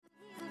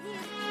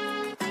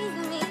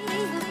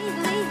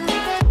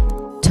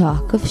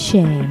Talk of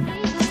Shame.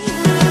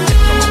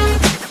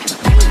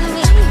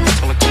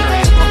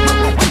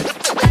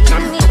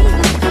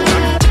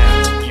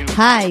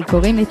 היי,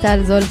 קוראים לי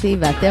טל זולטי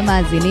ואתם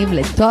מאזינים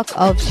ל-Talk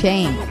of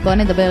Shame. בואו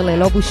נדבר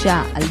ללא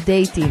בושה על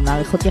דייטים,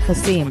 מערכות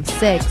יחסים,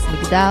 סקס,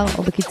 מגדר,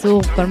 או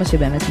בקיצור, כל מה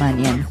שבאמת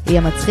מעניין.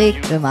 יהיה מצחיק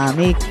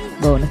ומעמיק,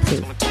 בואו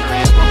נתחיל.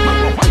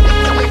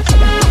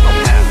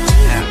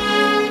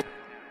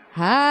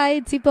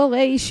 היי,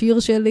 ציפורי שיר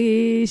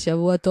שלי,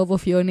 שבוע טוב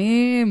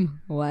אופיונים.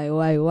 וואי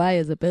וואי וואי,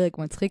 איזה פרק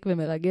מצחיק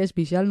ומרגש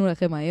בישלנו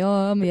לכם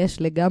היום,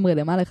 יש לגמרי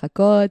למה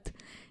לחכות.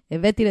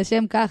 הבאתי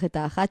לשם כך את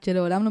האחת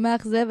שלעולם לא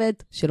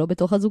מאכזבת, שלא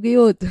בתוך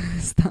הזוגיות.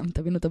 סתם,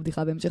 תבינו את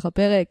הבדיחה בהמשך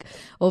הפרק.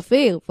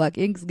 אופיר,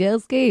 פאקינג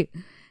סגרסקי.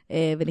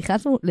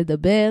 ונכנסנו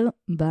לדבר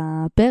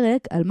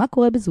בפרק על מה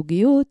קורה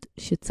בזוגיות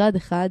שצד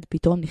אחד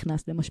פתאום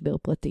נכנס למשבר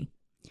פרטי.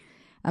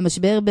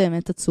 המשבר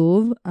באמת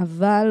עצוב,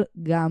 אבל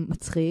גם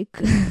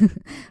מצחיק,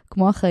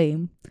 כמו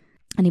החיים.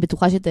 אני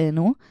בטוחה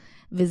שתהנו,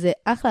 וזה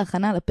אחלה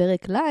הכנה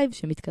לפרק לייב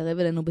שמתקרב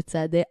אלינו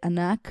בצעדי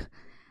ענק.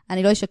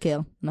 אני לא אשקר,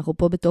 אנחנו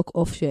פה בטוק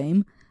אוף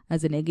שיים,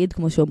 אז אני אגיד,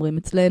 כמו שאומרים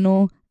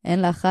אצלנו,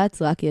 אין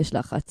לחץ, רק יש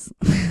לחץ.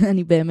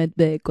 אני באמת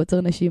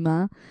בקוצר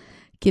נשימה,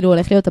 כאילו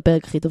הולך להיות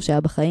הפרק הכי טוב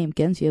שהיה בחיים,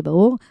 כן? שיהיה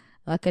ברור.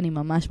 רק אני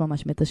ממש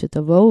ממש מתה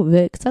שתבואו,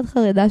 וקצת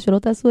חרדה שלא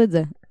תעשו את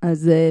זה.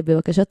 אז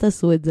בבקשה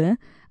תעשו את זה.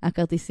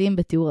 הכרטיסים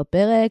בתיאור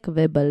הפרק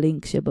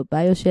ובלינק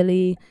שבביו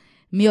שלי.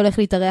 מי הולך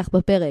להתארח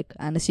בפרק?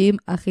 האנשים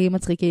הכי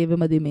מצחיקים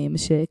ומדהימים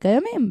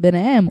שקיימים,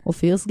 ביניהם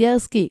אופיר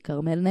סגרסקי,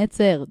 קרמל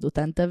נצר,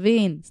 דותן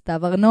תבין,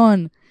 סתיו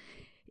ארנון.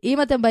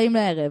 אם אתם באים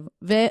לערב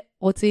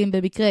ורוצים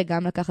במקרה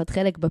גם לקחת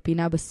חלק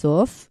בפינה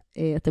בסוף,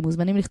 אתם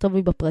מוזמנים לכתוב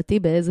לי בפרטי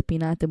באיזה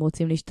פינה אתם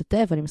רוצים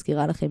להשתתף. אני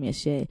מזכירה לכם,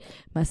 יש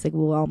מעשה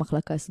גבורה או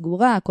מחלקה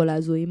סגורה, כל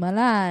ההזויים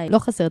עליי. לא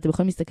חסר, אתם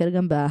יכולים להסתכל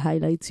גם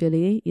בהיילייטס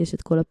שלי, יש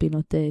את כל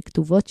הפינות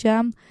כתובות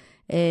שם.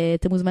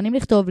 אתם מוזמנים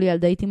לכתוב לי על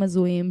דייטים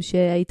הזויים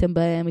שהייתם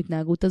בהם,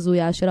 התנהגות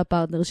הזויה של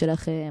הפרטנר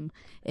שלכם,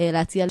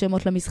 להציע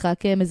שמות למשחק,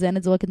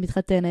 מזיינת זורקת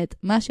מתחתנת,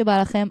 מה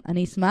שבא לכם,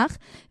 אני אשמח.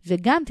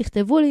 וגם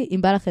תכתבו לי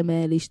אם בא לכם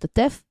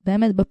להשתתף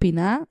באמת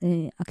בפינה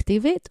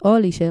אקטיבית, או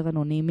להישאר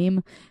אנונימיים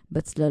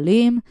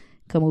בצללים.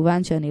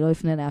 כמובן שאני לא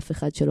אפנה לאף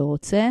אחד שלא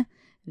רוצה,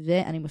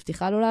 ואני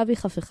מבטיחה לא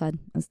להביך אף אחד.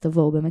 אז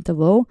תבואו, באמת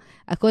תבואו.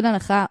 הקוד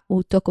הנחה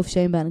הוא Talk of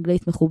Shame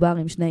באנגלית מחובר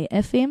עם 2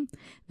 F'ים,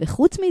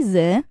 וחוץ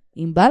מזה,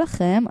 אם בא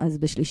לכם, אז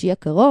בשלישי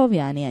הקרוב,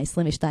 יעני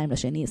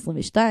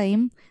ה-22/2/22,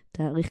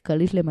 תאריך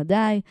קליט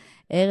למדי,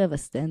 ערב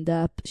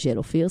הסטנדאפ של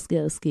אופיר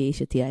סגרסקי,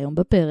 שתהיה היום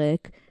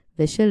בפרק,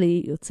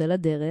 ושלי יוצא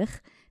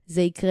לדרך.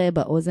 זה יקרה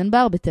באוזן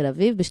בר בתל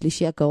אביב,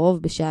 בשלישי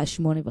הקרוב בשעה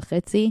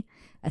 8:30.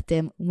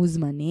 אתם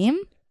מוזמנים.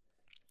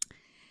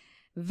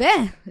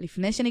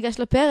 ולפני שניגש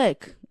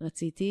לפרק,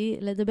 רציתי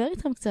לדבר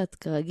איתכם קצת,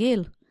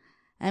 כרגיל.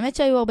 האמת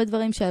שהיו הרבה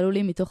דברים שעלו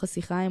לי מתוך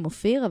השיחה עם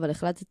אופיר, אבל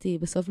החלטתי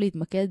בסוף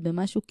להתמקד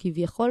במשהו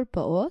כביכול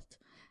פעוט,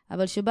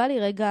 אבל שבא לי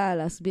רגע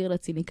להסביר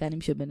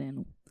לציניקנים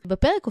שבינינו.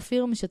 בפרק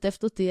אופיר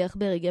משתפת אותי איך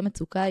ברגעי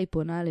מצוקה היא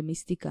פונה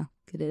למיסטיקה,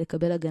 כדי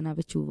לקבל הגנה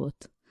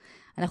ותשובות.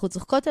 אנחנו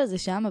צוחקות על זה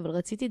שם, אבל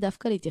רציתי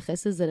דווקא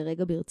להתייחס לזה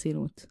לרגע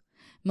ברצינות.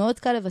 מאוד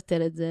קל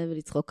לבטל את זה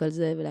ולצחוק על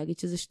זה ולהגיד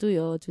שזה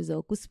שטויות וזה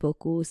אוקוס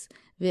פוקוס,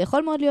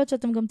 ויכול מאוד להיות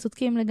שאתם גם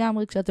צודקים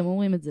לגמרי כשאתם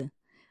אומרים את זה.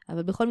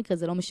 אבל בכל מקרה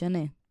זה לא משנה,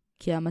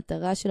 כי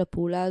המטרה של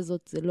הפעולה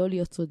הזאת זה לא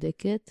להיות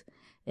צודקת,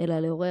 אלא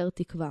לעורר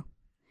תקווה.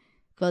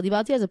 כבר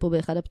דיברתי על זה פה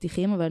באחד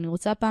הפתיחים, אבל אני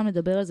רוצה פעם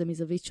לדבר על זה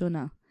מזווית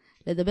שונה.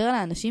 לדבר על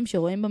האנשים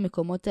שרואים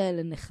במקומות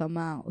האלה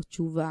נחמה או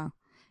תשובה.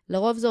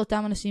 לרוב זה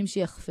אותם אנשים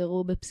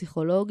שיחפרו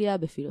בפסיכולוגיה,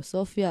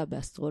 בפילוסופיה,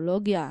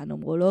 באסטרולוגיה,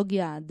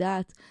 הנומרולוגיה,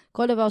 הדת,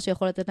 כל דבר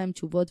שיכול לתת להם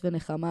תשובות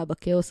ונחמה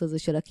בקאוס הזה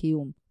של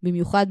הקיום,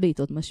 במיוחד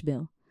בעיתות משבר.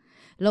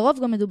 לרוב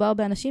גם מדובר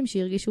באנשים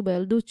שהרגישו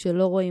בילדות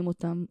שלא רואים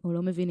אותם או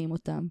לא מבינים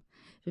אותם,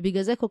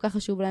 ובגלל זה כל כך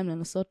חשוב להם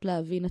לנסות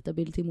להבין את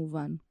הבלתי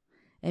מובן.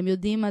 הם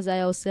יודעים מה זה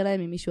היה עושה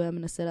להם אם מישהו היה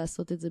מנסה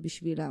לעשות את זה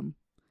בשבילם.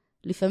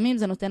 לפעמים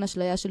זה נותן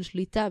אשליה של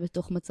שליטה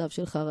בתוך מצב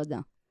של חרדה.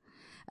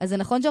 אז זה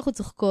נכון שאנחנו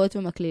צוחקות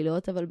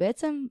ומקלילות, אבל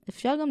בעצם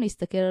אפשר גם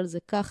להסתכל על זה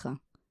ככה,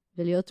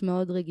 ולהיות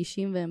מאוד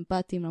רגישים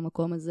ואמפתיים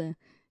למקום הזה,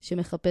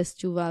 שמחפש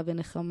תשובה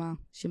ונחמה,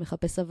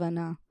 שמחפש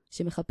הבנה,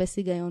 שמחפש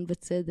היגיון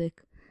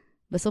וצדק.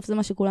 בסוף זה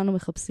מה שכולנו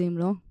מחפשים,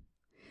 לא?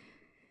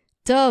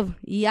 טוב,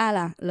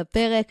 יאללה,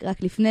 לפרק.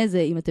 רק לפני זה,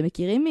 אם אתם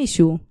מכירים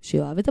מישהו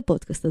שאוהב את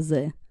הפודקאסט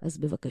הזה, אז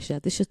בבקשה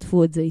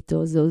תשתפו את זה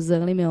איתו, זה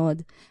עוזר לי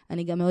מאוד.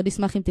 אני גם מאוד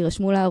אשמח אם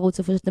תירשמו לערוץ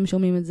איפה שאתם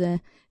שומעים את זה,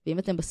 ואם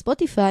אתם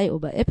בספוטיפיי או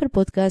באפל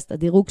פודקאסט,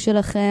 הדירוג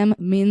שלכם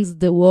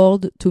means the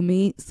world to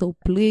me, so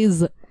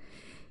please.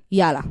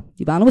 יאללה,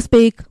 דיברנו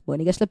מספיק, בואו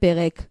ניגש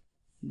לפרק.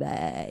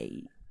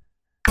 ביי.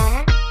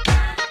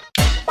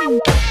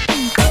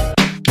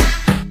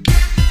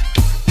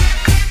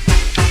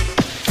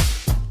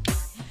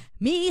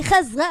 מי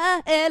חזרה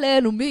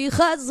אלינו, מי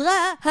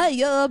חזרה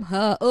היום,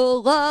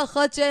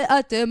 האורחת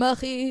שאתם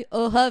הכי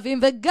אוהבים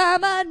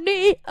וגם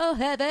אני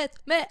אוהבת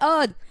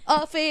מאוד,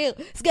 אופיר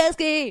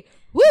סגרסקי.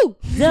 וואו,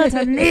 זאת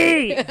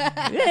אני.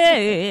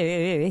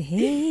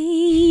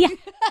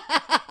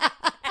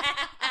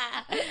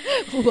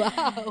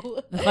 וואו.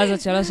 בכל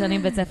זאת 3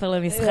 שנים בית ספר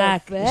למשחק,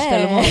 יפה.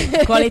 השתלמו,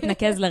 הכל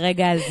התנקז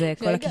לרגע הזה,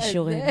 כל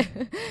הכישורים.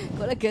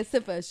 כל הכסף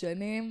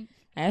והשנים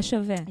היה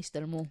שווה,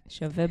 השתלמו.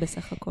 שווה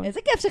בסך הכל. איזה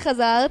כיף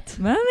שחזרת.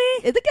 ממי?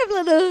 איזה כיף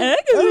לנו.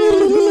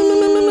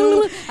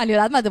 אני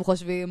יודעת מה אתם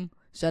חושבים,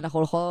 שאנחנו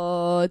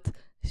הולכות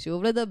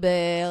שוב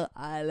לדבר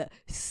על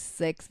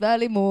סקס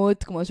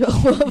ואלימות, כמו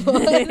שאנחנו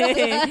אוהבות.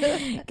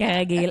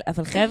 כרגיל,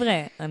 אבל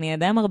חבר'ה, אני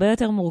אדם הרבה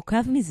יותר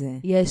מורכב מזה.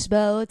 יש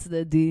בה עוד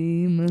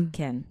צדדים.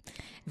 כן.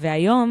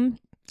 והיום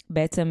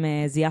בעצם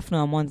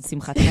זייפנו המון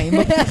שמחת חיים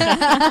בפתיחה.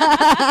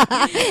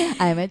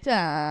 האמת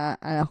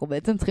שאנחנו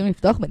בעצם צריכים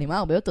לפתוח בנימה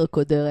הרבה יותר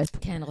קודרת.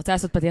 כן, רוצה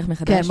לעשות פתיח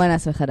מחדש? כן, בוא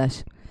נעשה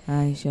מחדש.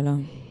 היי,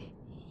 שלום.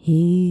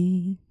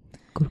 היא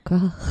כל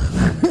כך...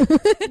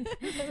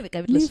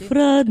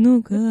 נפרדנו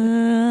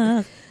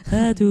כך,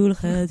 חתול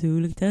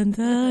חתול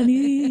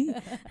קטנטני.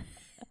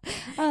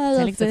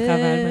 זה לי קצת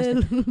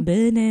חבל,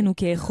 בינינו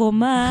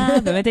כחומה,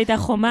 באמת הייתה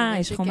חומה,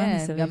 יש חומה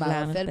מסביב גם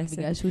הערפל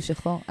בגלל שהוא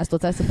שחור. אז את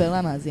רוצה לספר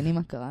למאזינים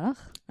מה קרה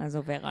לך? אז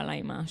עובר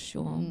עליי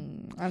משהו.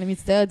 אני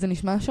מצטערת, זה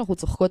נשמע שאנחנו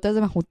צוחקות על זה,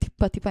 ואנחנו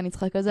טיפה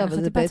נצחק על זה,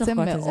 אבל זה בעצם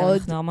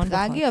מאוד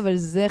טרגי, אבל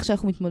זה איך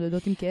שאנחנו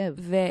מתמודדות עם כאב.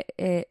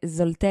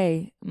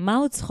 וזולטי,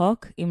 מהו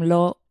צחוק אם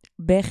לא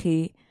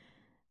בכי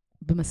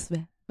במסווה,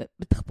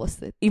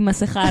 בתחפושת. עם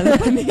מסכה על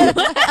הפנים?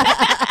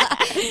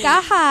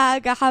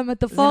 ככה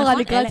מטאפורה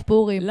לקראת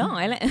פורים. לא,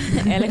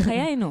 אלה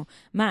חיינו.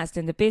 מה,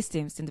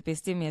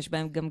 סטנדאפיסטים יש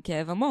בהם גם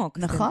כאב עמוק.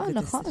 נכון,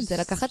 זה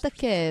לקחת את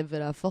הכאב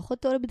ולהפוך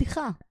אותו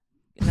לבדיחה.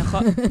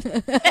 נכון.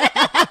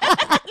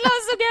 לא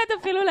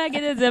סוגרת אפילו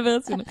להגיד את זה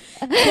ברצינות.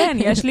 כן,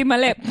 יש לי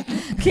מלא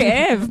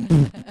כאב.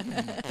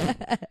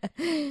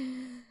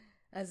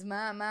 אז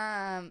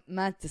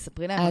מה,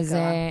 תספרי להם מה אז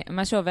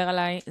מה שעובר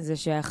עליי זה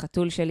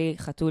שהחתול שלי,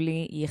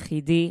 חתולי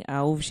יחידי,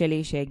 האהוב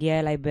שלי, שהגיע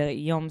אליי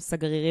ביום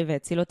סגרירי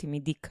והציל אותי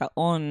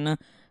מדיכאון,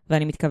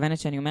 ואני מתכוונת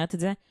שאני אומרת את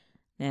זה,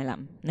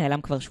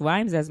 נעלם כבר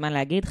שבועיים, זה הזמן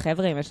להגיד,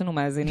 חבר'ה, אם יש לנו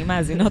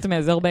מאזינות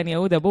מאזור בן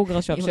יהודה,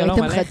 בוגרשוב, שלום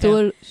עליכם. אם הייתם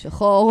חתול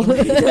שחור.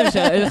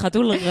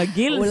 חתול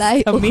רגיל,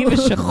 סתמי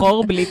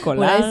ושחור בלי קולר.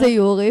 אולי זה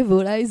יורי,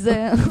 ואולי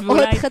זה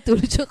עוד חתול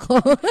שחור.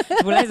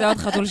 ואולי זה עוד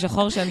חתול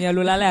שחור שאני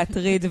עלולה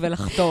להטריד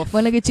ולחטוף.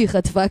 בוא נגיד שהיא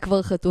חטפה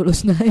כבר חתול או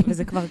שניים.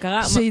 וזה כבר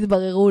קרה.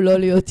 שהתבררו לא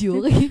להיות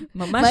יורי.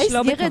 ממש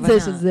לא בכוונה. מה הסגיר את זה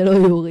שזה לא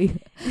יורי?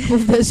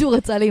 עובדה שהוא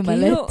רצה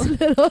להימלט.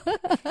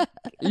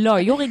 לא,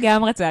 יורי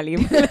גם רצה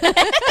להימלט.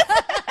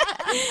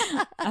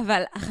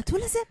 אבל החתול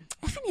הזה,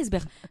 איך אני אסביר?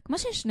 כמו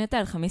שיש נטע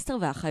אלחמיסטר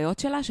והאחיות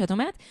שלה, שאת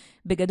אומרת,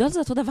 בגדול זה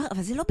אותו דבר,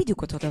 אבל זה לא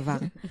בדיוק אותו דבר.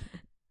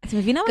 את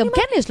מבינה מה אני אומרת?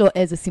 גם כן יש לו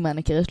איזה סימן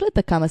הכיר, יש לו את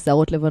הכמה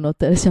שערות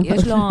לבנות האלה שם.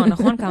 יש לו,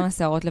 נכון, כמה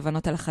שערות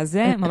לבנות על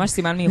החזה, ממש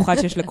סימן מיוחד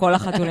שיש לכל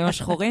החתולים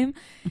השחורים.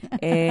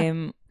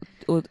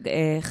 הוא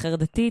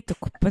חרדתי,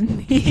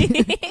 תוקפני.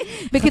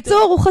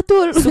 בקיצור, הוא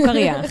חתול.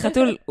 סוכריה,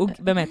 חתול,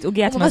 באמת, הוא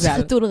גיית מזל. ממש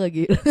חתול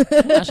רגיל.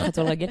 ממש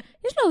חתול רגיל.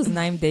 יש לו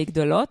אוזניים די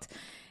גדולות.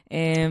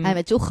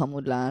 האמת שהוא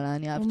חמוד לה,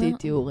 אני אהבתי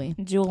את יורי.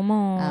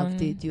 ג'ורמון.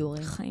 אהבתי את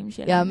יורי. חיים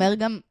שלי.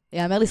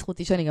 יאמר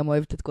לזכותי שאני גם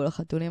אוהבת את כל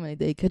החתולים, אני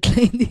די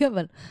קטלנדי,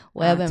 אבל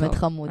הוא היה באמת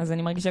חמוד. אז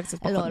אני מרגישה קצת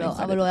פחות מיוחדת.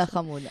 לא, אבל הוא היה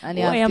חמוד. הוא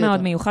היה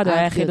מאוד מיוחד, הוא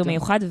היה יחיד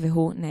ומיוחד,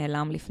 והוא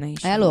נעלם לפני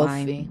שבועיים. היה לו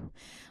אופי.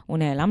 הוא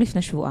נעלם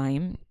לפני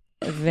שבועיים,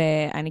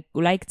 ואני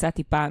אולי קצת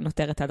טיפה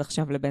נותרת עד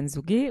עכשיו לבן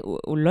זוגי,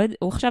 הוא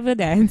עכשיו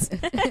יודע את זה.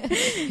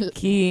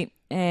 כי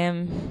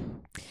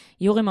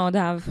יורי מאוד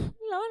אהב,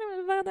 לא,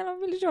 אני מדברת עליו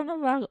בלשון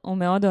עבר, הוא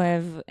מאוד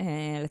אוהב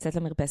לצאת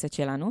למרפסת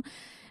שלנו,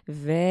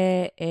 והוא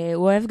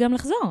אוהב גם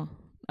לחזור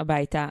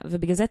הביתה,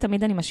 ובגלל זה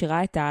תמיד אני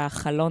משאירה את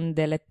החלון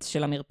דלת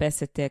של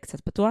המרפסת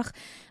קצת פתוח,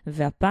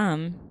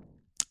 והפעם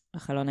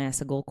החלון היה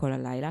סגור כל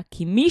הלילה,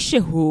 כי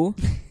מישהו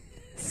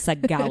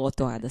סגר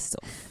אותו עד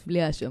הסוף.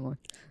 בלי האשמות.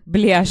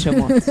 בלי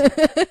האשמות.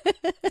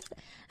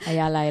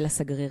 היה לילה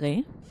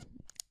סגרירי,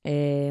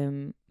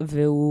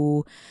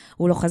 והוא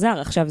לא חזר.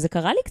 עכשיו, זה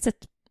קרה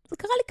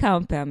לי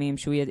כמה פעמים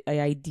שהוא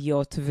היה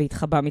אידיוט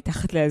והתחבא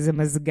מתחת לאיזה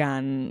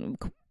מזגן,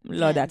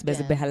 לא יודעת,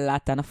 באיזה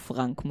בהלת אנה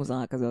פרנק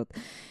מוזרה כזאת.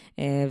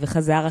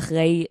 וחזר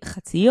אחרי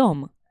חצי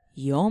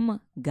יום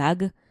גג,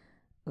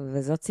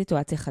 וזאת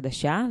סיטואציה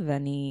חדשה,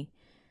 ואני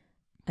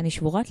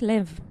שבורת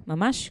לב,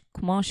 ממש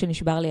כמו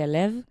שנשבר לי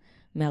הלב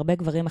מהרבה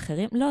גברים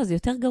אחרים. לא, זה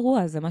יותר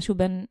גרוע, זה משהו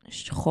בין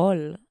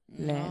שכול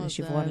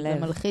לשברון לב.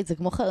 זה מלחיץ,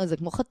 זה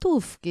כמו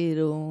חטוף,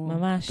 כאילו.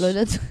 ממש. לא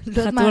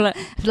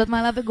יודעת מה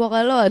עלה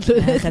בגורלו.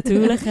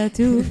 חתול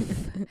החטוף.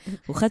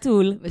 הוא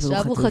חתול.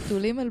 ושבו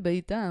חתולים על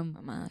ביתם.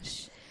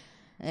 ממש.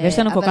 ויש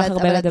לנו כל כך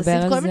הרבה לדבר על זה.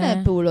 אבל את עשית כל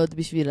מיני פעולות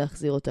בשביל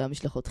להחזיר אותה.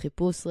 משלחות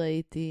חיפוש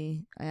ראיתי.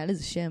 היה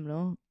לזה שם,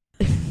 לא?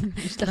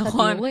 משלחת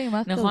יורי,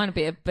 מה קורה? נכון,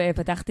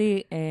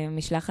 פתחתי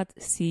משלחת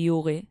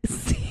סיורי.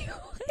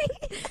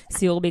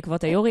 סיור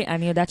בעקבות היורי.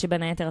 אני יודעת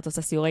שבין היתר את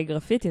עושה סיורי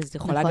גרפיטי, אז את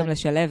יכולה גם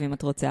לשלב אם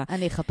את רוצה.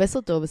 אני אחפש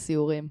אותו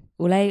בסיורים.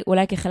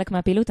 אולי כחלק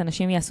מהפעילות,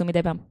 אנשים יעשו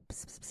מדי פעם,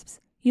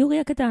 יורי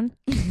הקטן,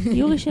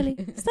 יורי שלי,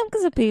 סתם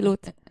כזה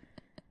פעילות.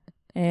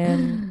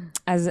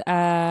 אז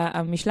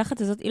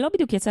המשלחת הזאת, היא לא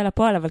בדיוק יצאה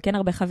לפועל, אבל כן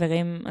הרבה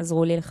חברים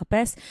עזרו לי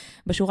לחפש.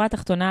 בשורה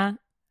התחתונה,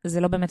 זה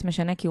לא באמת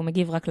משנה, כי הוא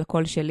מגיב רק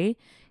לקול שלי,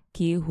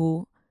 כי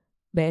הוא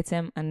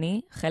בעצם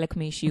אני חלק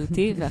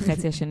מאישיותי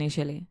והחצי השני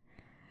שלי.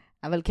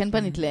 אבל כן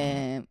פנית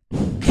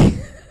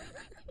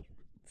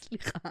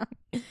סליחה.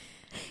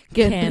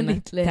 כן,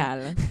 טל,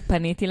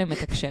 פניתי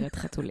למתקשרת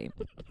חתולים.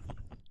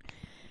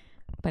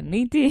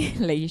 פניתי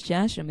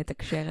לאישה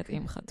שמתקשרת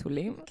עם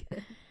חתולים.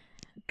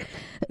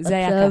 זה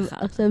היה ככה.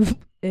 עכשיו,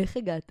 איך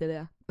הגעת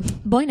אליה?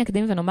 בואי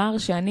נקדים ונאמר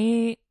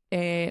שאני,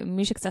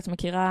 מי שקצת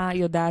מכירה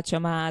יודעת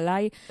שמה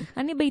עליי,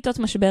 אני בעיתות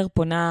משבר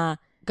פונה...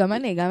 גם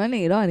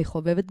אני, לא, אני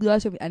חובבת גדולה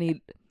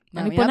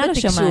אני פונה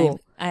לשמיים.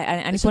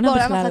 אני פונה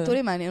בכלל... בעולם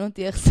החתולים מעניין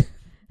אותי איך זה...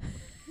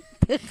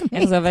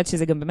 איך זה עובד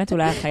שזה גם באמת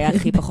אולי החיה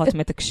הכי פחות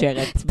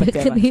מתקשרת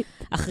בטבע.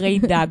 אחרי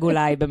דג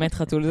אולי, באמת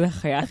חתול זה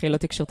החיה הכי לא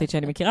תקשורתית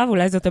שאני מכירה,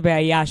 ואולי זאת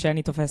הבעיה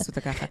שאני תופסת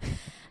אותה ככה.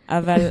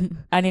 אבל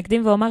אני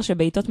אקדים ואומר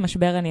שבעיתות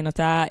משבר אני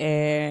נוטה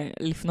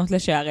לפנות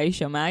לשערי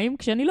שמיים,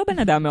 כשאני לא בן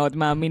אדם מאוד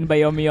מאמין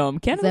ביום-יום,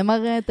 כן? זה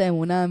מראה את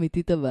האמונה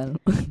האמיתית אבל.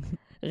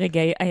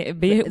 רגע,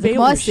 זה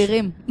כמו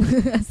אסירים,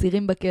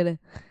 אסירים בכלא.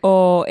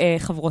 או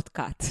חברות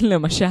קאט,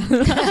 למשל.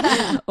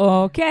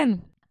 או כן.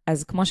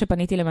 אז כמו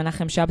שפניתי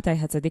למנחם שבתאי,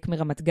 הצדיק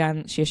מרמת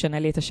גן, שישנה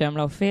לי את השם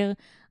לאופיר,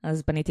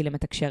 אז פניתי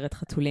למתקשרת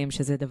חתולים,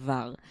 שזה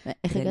דבר.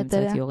 איך הגעת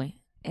אליה?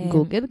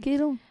 גוגל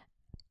כאילו?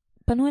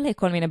 פנו אליי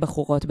כל מיני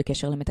בחורות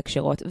בקשר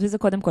למתקשרות, וזה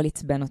קודם כל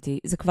עצבן אותי.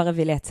 זה כבר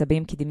הביא לי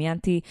עצבים, כי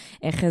דמיינתי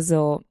איך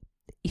איזו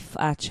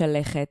יפעת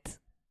שלכת,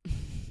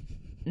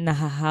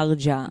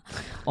 נההרג'ה,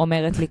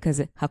 אומרת לי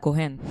כזה,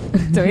 הכהן.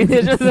 תמיד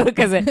יש לזה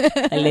כזה,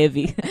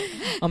 הלוי.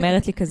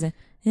 אומרת לי כזה,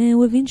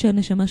 הוא הבין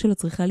שהנשמה שלו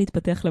צריכה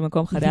להתפתח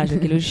למקום חדש,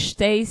 וכאילו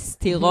שתי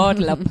סתירות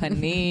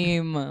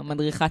לפנים,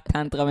 מדריכת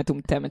טנטרה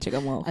מטומטמת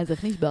שגמור. אז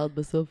איך נשברת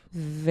בסוף?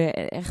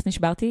 ואיך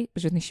נשברתי?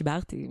 פשוט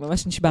נשברתי,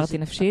 ממש נשברתי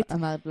נפשית.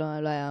 אמרת, לא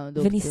היה עוד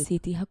אופציות.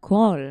 וניסיתי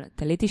הכל.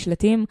 תליתי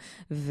שלטים,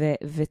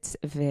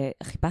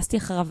 וחיפשתי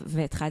אחריו,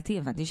 והתחלתי,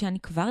 הבנתי שאני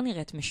כבר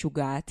נראית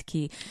משוגעת,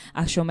 כי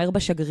השומר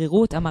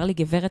בשגרירות אמר לי,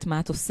 גברת, מה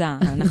את עושה?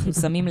 אנחנו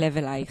שמים לב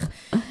אלייך.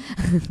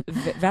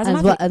 ואז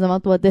אמרתי... אז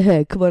אמרת, what the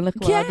heck, בוא נלך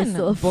כבר עד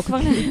הסוף.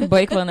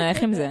 בואי כבר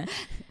נלך עם זה.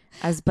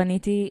 אז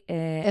פניתי...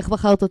 איך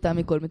בחרת אותה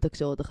מכל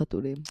מתקשרות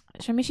החתולים?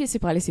 שמישהי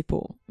סיפרה לי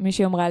סיפור.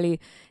 מישהי אמרה לי,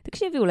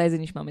 תקשיבי, אולי זה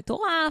נשמע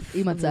מטורף.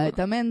 היא מצאה את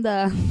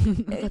המנדה.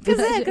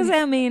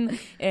 כזה אמין.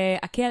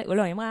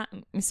 לא, היא אמרה,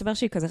 מסתבר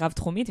שהיא כזה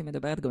רב-תחומית, היא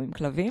מדברת גם עם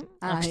כלבים.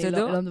 היא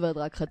לא מדברת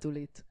רק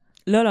חתולית.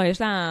 לא,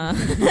 יש לה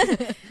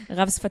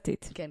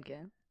רב-שפתית. כן,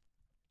 כן.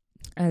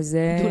 אז...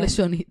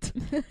 דו-לשונית.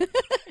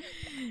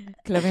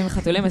 כלבים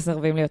וחתולים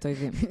מסרבים להיות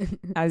אויבים.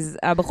 אז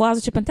הבחורה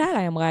הזאת שפנתה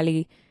אליי אמרה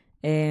לי,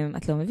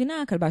 את לא מבינה,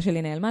 הכלבה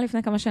שלי נעלמה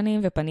לפני כמה שנים,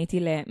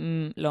 ופניתי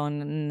לא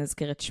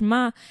נזכיר את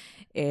שמה,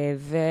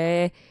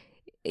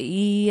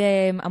 והיא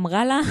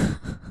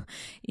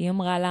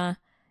אמרה לה,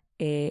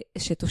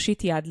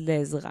 שתושיט יד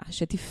לעזרה,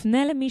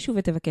 שתפנה למישהו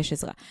ותבקש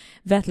עזרה.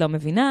 ואת לא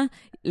מבינה,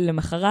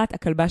 למחרת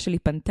הכלבה שלי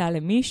פנתה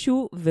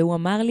למישהו, והוא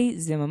אמר לי,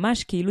 זה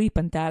ממש כאילו היא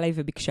פנתה עליי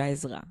וביקשה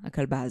עזרה,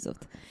 הכלבה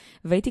הזאת.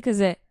 והייתי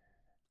כזה...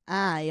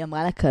 היא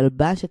אמרה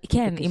לכלבה שתבקש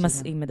עזרה. כן,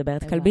 היא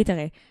מדברת כלבית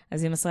הרי,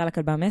 אז היא מסרה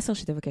לכלבה מסר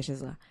שתבקש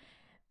עזרה.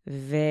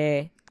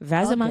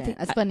 ואז אמרתי...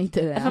 אז פנית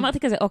אליה. אז אמרתי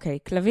כזה, אוקיי,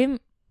 כלבים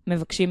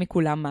מבקשים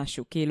מכולם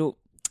משהו, כאילו,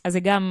 אז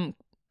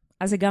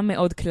זה גם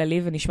מאוד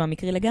כללי ונשמע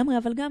מקרי לגמרי,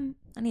 אבל גם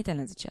אני אתן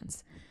לזה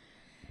צ'אנס.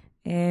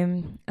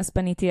 אז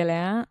פניתי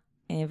אליה,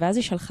 ואז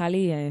היא שלחה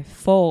לי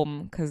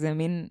פורם, כזה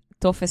מין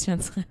טופס שאני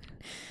צריכה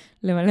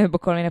למלא בו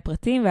כל מיני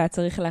פרטים, והיה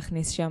צריך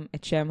להכניס שם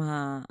את שם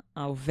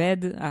העובד,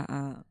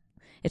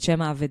 את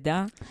שם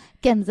העבדה.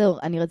 כן, זהו,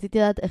 אני רציתי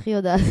לדעת איך היא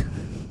יודעת.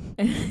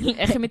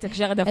 איך היא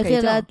מתקשרת דווקא איתו?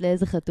 איך היא יודעת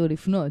לאיזה חתול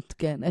לפנות,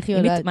 כן.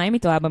 מה היא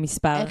מתועה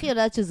במספר? איך היא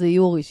יודעת שזה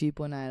יורי שהיא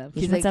פונה אליו?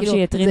 יש מצב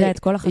שהיא הטרידה את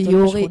כל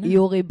החתול בשכונה?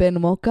 יורי בן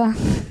מוקה?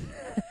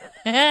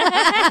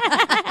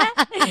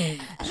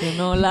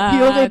 שנולד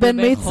יורי בן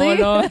מיצי?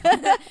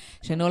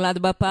 שנולד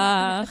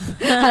בפח.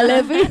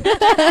 הלוי?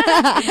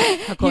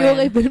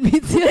 יורי בן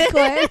מיצי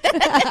הכהן?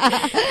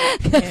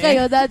 ככה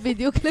יודעת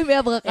בדיוק למי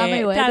הברכה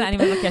מיועדת. טל, אני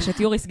מבקשת,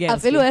 יורי סגרסקי.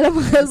 אפילו אלה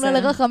מחזנה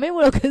לרחמים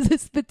הוא לא כזה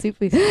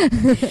ספציפי.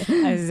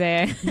 אז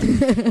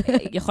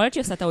יכול להיות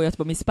שהיא עושה טעויות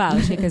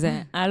במספר, שהיא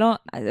כזה, לא,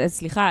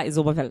 סליחה,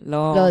 זורבבל,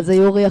 לא. לא, זה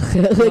יורי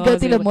אחר,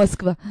 הגעתי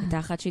למוסקבה. הייתה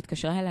אחת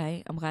שהתקשרה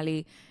אליי, אמרה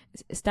לי,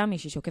 סתם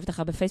מישהי שעוקבת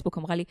אחר בפייסבוק,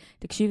 אמרה לי,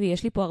 תקשיבי,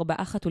 יש לי פה 4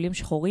 חתולים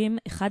שחורים,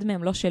 אחד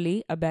מהם לא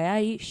שלי, הבעיה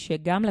היא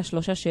שגם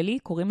ל3 שלי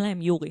קוראים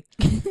להם יורי.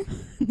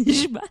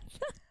 נשבעת.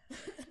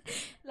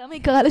 למה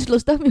היא קראה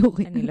ל3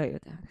 יורי? אני לא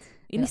יודעת.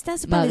 היא ניסתה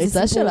לספר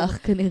איזה סיפור. מהריסה שלך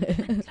כנראה.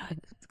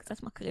 זה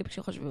קצת מקריב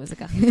כשחושבים על זה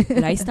ככה.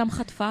 אולי סתם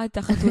חטפה את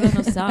החתול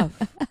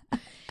הנוסף.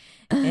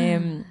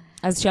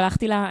 אז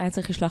שלחתי לה, היה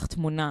צריך לשלוח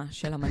תמונה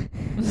של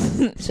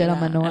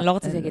המנוח. אני לא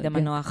רציתי להגיד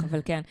המנוח,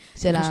 אבל כן.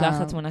 לשלוח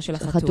לה תמונה של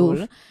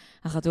החתול.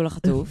 החתול.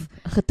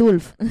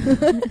 החתולף.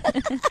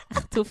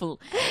 החתופל.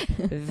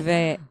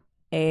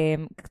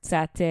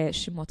 וקצת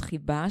שמות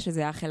חיבה,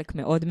 שזה היה חלק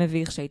מאוד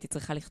מביך, שהייתי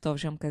צריכה לכתוב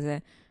שם כזה,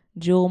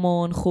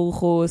 ג'ורמון,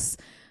 חורחוס,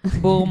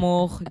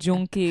 בורמוך,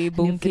 ג'ונקי,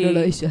 בונקי. אני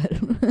אפילו לא אשאל.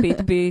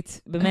 פיט,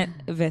 באמת,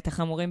 ואת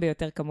החמורים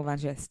ביותר כמובן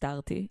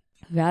שהסתרתי.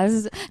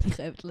 ואז, אני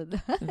חייבת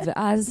לדעת.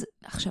 ואז,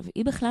 עכשיו,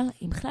 היא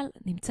בכלל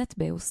נמצאת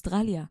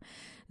באוסטרליה,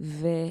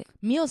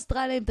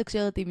 מאוסטרליה היא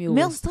מתקשרת עם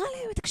יורי. מאוסטרליה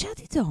היא מתקשרת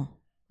איתו.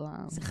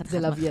 וואו, זה חתיכת זה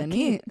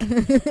לווייני.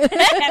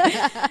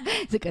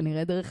 זה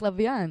כנראה דרך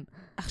לוויין.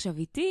 עכשיו,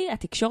 איתי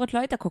התקשורת לא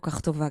הייתה כל כך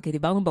טובה, כי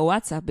דיברנו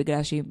בוואטסאפ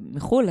בגלל שהיא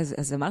מחול,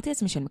 אז אמרתי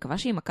לעצמי שאני מקווה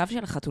שהיא עם הקו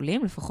של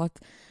החתולים, לפחות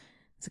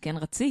זה כן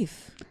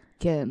רציף.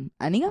 כן.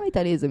 אני גם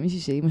הייתה לי איזה מישהי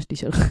שאימא שלי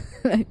שלחה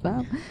אליי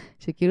פעם,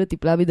 שכאילו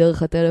טיפלה בי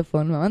דרך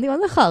הטלפון, ואמרתי, מה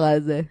זה חרא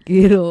הזה?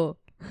 כאילו...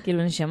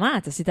 כאילו, נשמה,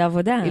 את עשית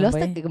עבודה. היא לא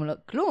עשתה גם לא...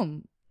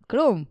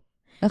 כלום.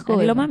 איך קוראים?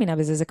 אני לא מאמינה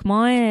בזה, זה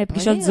כמו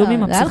פגישות זום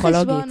עם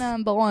הפסיכולוגית. היה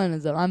חשבון ברון,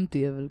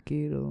 זרמתי, אבל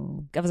כאילו...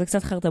 אבל זה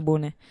קצת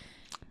חרטבונה.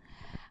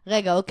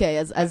 רגע, אוקיי,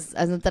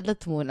 אז נתת לה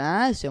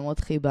תמונה, שמות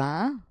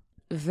חיבה.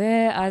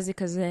 ואז היא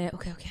כזה,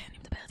 אוקיי, אני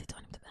מדברת איתו.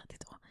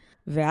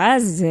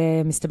 ואז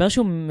מסתבר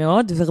שהוא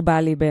מאוד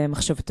ורבלי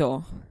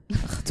במחשבתו,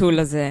 החתול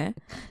הזה.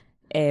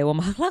 הוא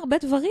אמר לה הרבה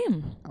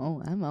דברים.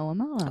 מה הוא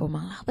אמר לה? הוא אמר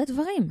לה הרבה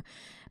דברים.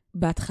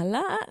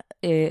 בהתחלה,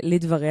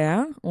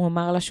 לדבריה, הוא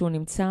אמר לה שהוא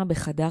נמצא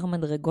בחדר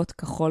מדרגות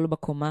כחול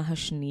בקומה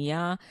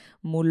השנייה,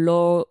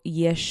 מולו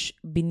יש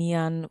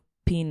בניין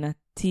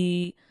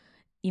פינתי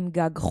עם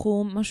גג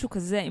חום, משהו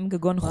כזה, עם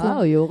גגון חום.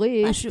 וואו,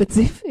 יורי,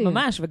 ספציפי.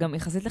 ממש, וגם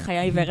יחסית לחיי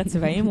עיוורת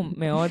צבעים, הוא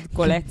מאוד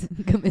קולט.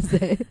 גם איזה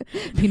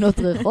פינות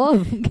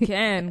רחוב.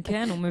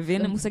 כן, הוא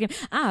מבין מושגים.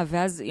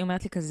 ואז היא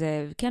אומרת לי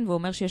כזה, כן, והוא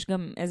אומר שיש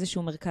גם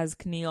איזשהו מרכז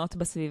קניות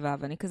בסביבה,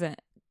 ואני כזה,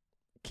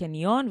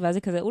 קניון, ואז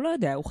היא כזה, הוא לא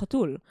יודע, הוא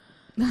חתול.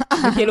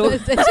 כאילו...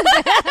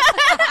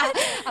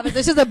 אבל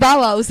זה שזה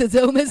באו-האוס, את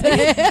זה הוא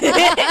מזהה.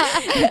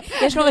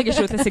 יש לו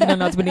רגישות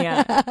לסגנונות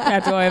בנייה.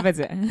 את אוהב את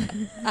זה.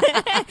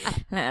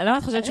 למה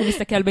את חושבת שהוא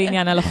מסתכל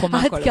בעניין על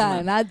החומה כל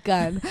הזמן? עד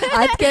כאן.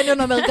 עד קניון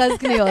המרכז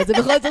קניות, זה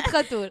בכל זאת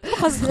חתול.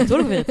 בכל זאת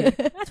חתול, גברתי.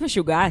 את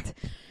משוגעת.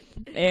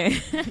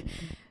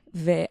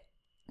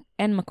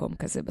 ואין מקום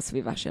כזה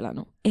בסביבה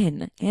שלנו.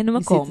 אין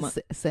מקום.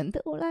 ניסית סנטר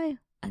אולי?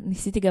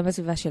 ניסיתי גם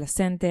בסביבה של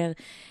הסנטר.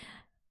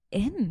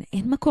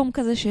 אין מקום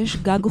כזה שיש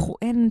גג,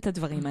 אין את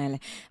הדברים האלה.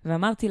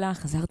 ואמרתי לה,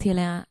 חזרתי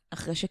אליה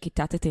אחרי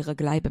שכיתתתי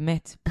רגליי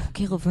באמת,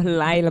 בוקר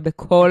ולילה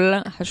בכל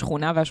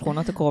השכונה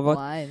והשכונות הקרובות.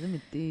 וואי, איזה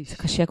מתיש. זה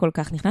קשה כל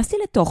כך. נכנסתי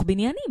לתוך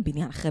בניינים,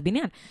 בניין אחרי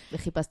בניין.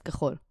 וחיפשת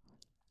כחול.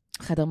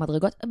 חדר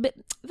מדרגות,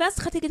 ואז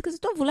התחלתי להגיד כזה,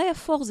 טוב, אולי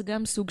אפור זה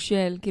גם סוג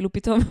של, כאילו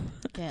פתאום,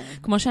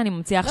 כמו שאני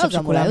ממציאה עכשיו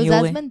שכולם יורי. לא, גם אולי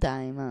הוא זז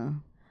בינתיים.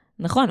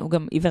 נכון, הוא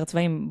גם עיוור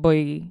צבעים,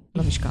 בואי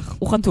לא נשכח.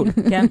 הוא חתול,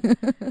 כן?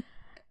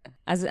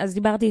 אז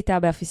דיברתי איתה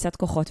באפיסת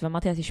כוחות,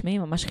 ואמרתי לה, תשמעי,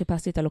 ממש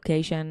חיפשתי את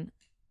הלוקיישן,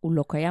 הוא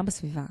לא קיים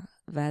בסביבה,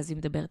 ואז היא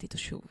מדברת איתו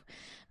שוב.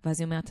 ואז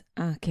היא אומרת,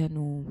 כן,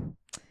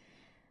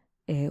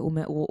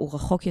 הוא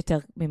רחוק יותר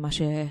ממה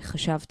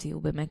שחשבתי,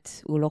 הוא באמת,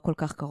 הוא לא כל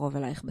כך קרוב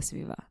אלייך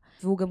בסביבה.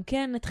 והוא גם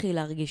כן התחיל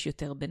להרגיש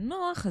יותר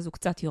בנוח, אז הוא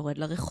קצת יורד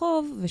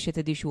לרחוב,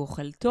 ושתדעי שהוא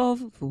אוכל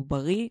טוב, והוא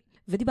בריא.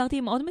 ודיברתי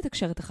עם עוד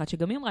מתקשרת אחת,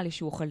 שגם היא אמרה לי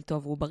שהוא אוכל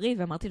טוב, והוא בריא,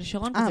 ואמרתי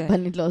לשרון כזה.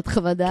 פנית לו עוד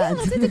חוות דעת.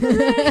 כן, רציתי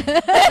כזה.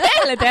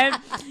 לתאם.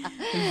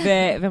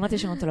 ואמרתי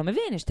לשרון, אתה לא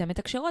מבין, יש שתי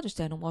מתקשרות,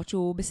 ושתיהן אומרות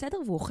שהוא בסדר,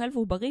 והוא אוכל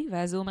והוא בריא,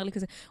 ואז הוא אומר לי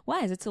כזה, וואי,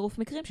 איזה צירוף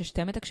מקרים,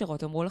 ששתי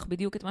מתקשרות אמרו לך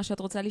בדיוק את מה שאת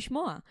רוצה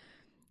לשמוע.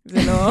 זה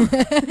לא,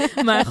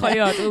 מה יכול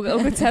להיות?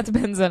 הוא קצת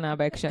בן זונה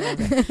בהקשר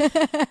הזה.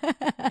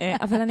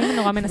 אבל אני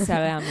נורא מנסה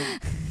להאמין.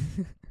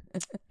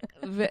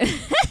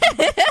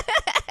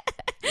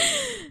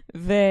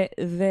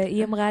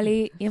 והיא אמרה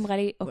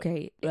לי,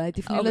 אוקיי. אולי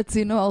תפני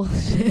לצינור.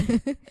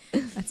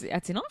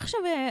 הצינור עכשיו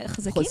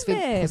חזקים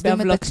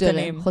בעוולות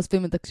קטנים.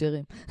 חושפים את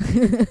הקשרים.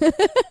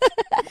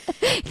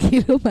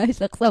 כאילו, מה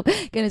יש לחשוף?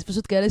 כן, יש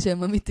פשוט כאלה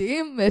שהם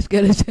אמיתיים, ויש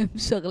כאלה שהם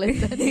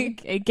שרלטנים.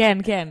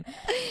 כן.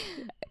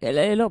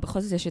 לא, בכל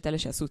זאת יש את אלה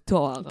שעשו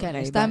תואר. כן,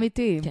 יש את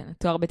האמיתיים. כן,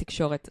 תואר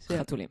בתקשורת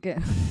חתולים. כן.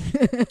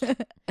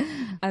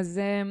 אז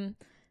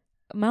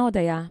מה עוד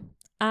היה?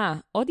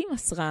 עוד היא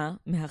מסרה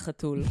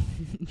מהחתול,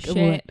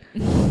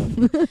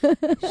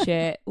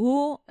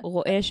 שהוא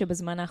רואה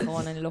שבזמן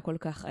האחרון אני לא כל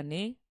כך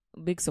עני,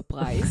 ביג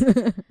סופרייז,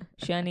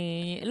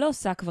 שאני לא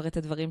עושה כבר את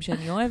הדברים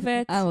שאני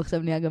אוהבת. עכשיו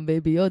נהיה גם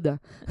בייבי יודה.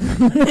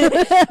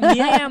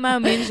 מי היה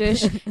מאמין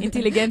שיש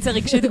אינטליגנציה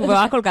רגשית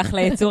גבוהה כל כך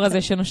ליצור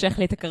הזה שנושך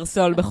לי את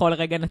הקרסול בכל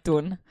רגע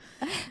נתון?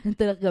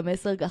 נתן לך גם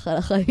 10 ככה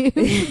לחיים.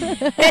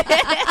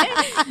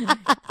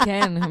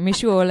 כן,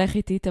 מישהו הולך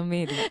איתי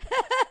תמיד.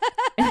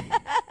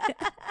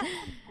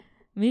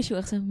 מישהו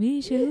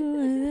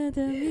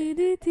תמיד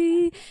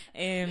איתי.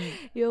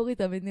 יורי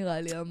תמיד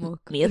נראה לי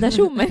עמוק. מי ידע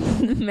שהוא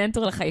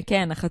מנטור לחיים?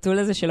 כן, החתול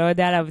הזה שלא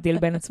יודע להבדיל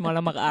בין עצמו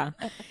למראה.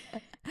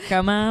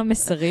 כמה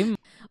מסרים?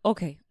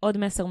 אוקיי, עוד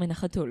מסר מן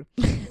החתול.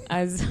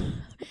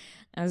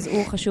 אז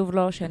הוא חשוב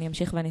לו שאני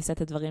אמשיך ואני אעשה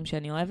את הדברים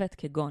שאני אוהבת,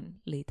 כגון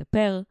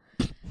להתאפר.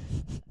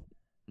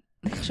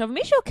 עכשיו,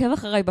 מי שעוקב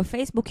אחריי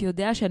בפייסבוק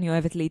יודע שאני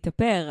אוהבת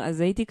להתאפר,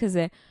 אז הייתי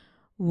כזה,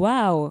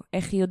 וואו,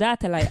 איך היא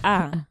יודעת עליי?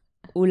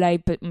 אולי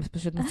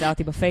פשוט מצאה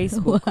אותי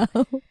בפייסבוק.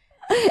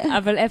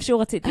 אבל איפשהו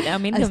רציתי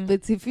להאמין גם...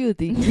 הספציפיות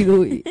היא,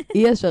 כאילו,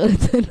 היא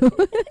השרתנות.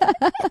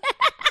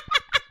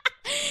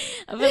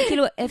 אבל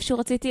כאילו, איפשהו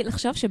רציתי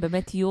לחשוב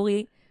שבאמת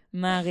יורי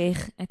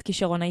מעריך את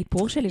כישרון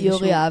האיפור שלי.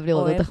 יורי אהב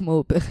לראות אותך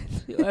מאופרת.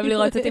 אוהב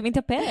לראות אותי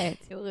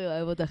מתאפרת. יורי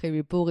אוהב אותך עם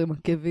איפור עם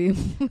עקבים.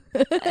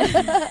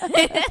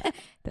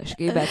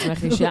 תשקיעי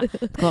בעצמך אישה.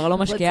 את כבר לא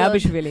משקיעה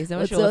בשבילי, זה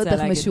מה שהוא רוצה להגיד.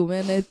 רוצה אותך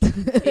משומנת.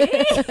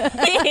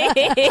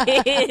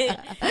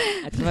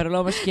 את כבר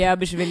לא משקיעה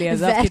בשבילי,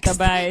 עזבתי את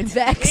הבית.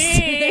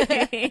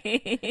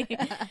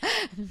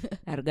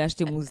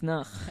 הרגשתי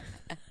מוזנח,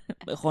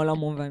 בכל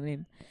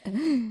המובנים.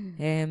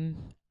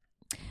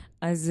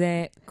 אז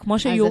כמו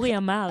שיורי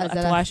אמר,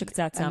 את רואה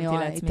שקצת שמתי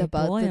לעצמי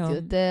פה היום.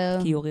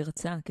 כי יורי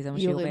רצה, כי זה מה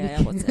שיורי היה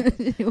רוצה.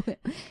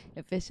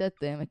 יפה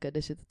שאת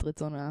מקדשת את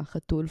רצון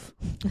החתולף.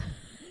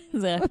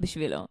 זה רק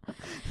בשבילו.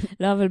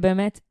 לא, אבל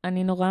באמת,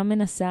 אני נורא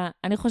מנסה,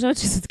 אני חושבת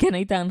שזאת כן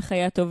הייתה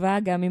הנחיה טובה,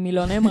 גם אם היא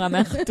לא נאמרה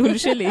מהחתול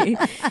שלי,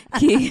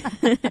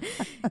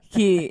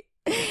 כי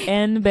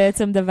אין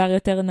בעצם דבר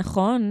יותר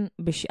נכון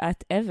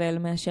בשעת אבל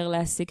מאשר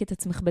להעסיק את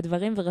עצמך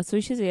בדברים,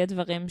 ורצוי שזה יהיה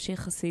דברים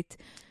שיחסית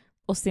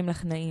עושים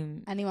לך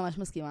נעים. אני ממש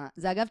מסכימה.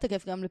 זה אגב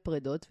תקף גם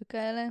לפרדות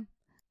וכאלה.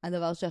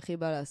 הדבר שהכי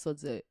בא לעשות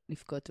זה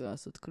לבכות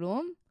ולעשות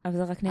כלום. אבל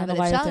זה רק נהיה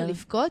נורא יותר. אבל אפשר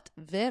לבכות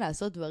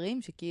ולעשות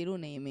דברים שכאילו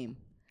נעימים.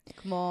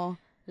 כמו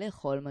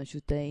לאכול משהו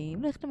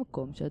טעים, ללכת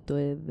למקום שאת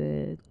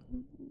אוהבת.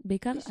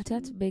 בעיקר, את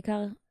יודעת,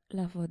 בעיקר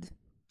לעבוד.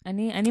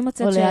 אני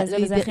מוצאת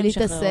שזה הכי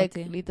משחרר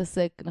אותי.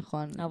 להתעסק,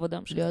 נכון. העבודה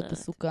משחררת. להיות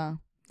עסוקה.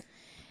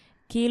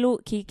 כאילו,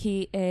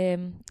 כי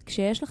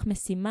כשיש לך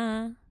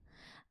משימה,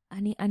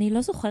 אני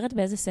לא זוכרת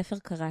באיזה ספר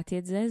קראתי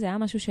את זה, זה היה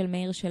משהו של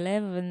מאיר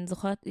שלו, ואני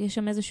זוכרת, יש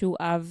שם איזשהו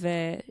אב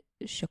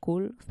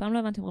שקול, אף פעם לא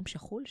הבנתי, אומרים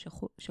שחול?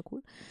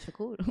 שקול?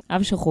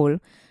 אב שחול,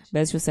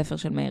 באיזשהו ספר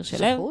של מאיר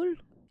שלו. שחול?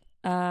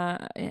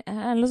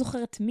 אני לא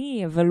זוכרת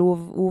מי, אבל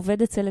הוא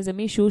עובד אצל איזה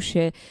מישהו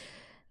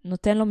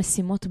שנותן לו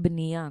משימות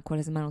בנייה כל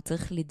הזמן, הוא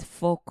צריך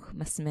לדפוק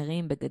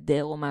מסמרים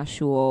בגדר או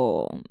משהו,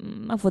 או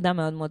עבודה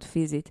מאוד מאוד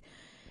פיזית.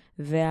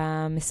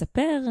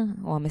 והמספר,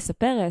 או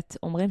המספרת,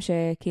 אומרים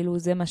שכאילו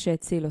זה מה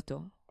שהציל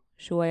אותו,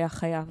 שהוא היה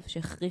חייב,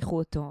 שהכריחו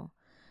אותו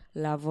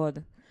לעבוד.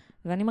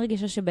 ואני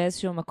מרגישה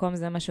שבאיזשהו מקום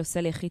זה מה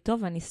שעושה לי הכי טוב,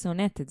 ואני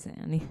שונאת את זה.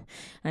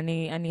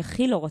 אני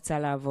הכי לא רוצה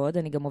לעבוד,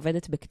 אני גם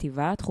עובדת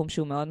בכתיבה, תחום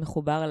שהוא מאוד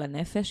מחובר על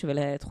הנפש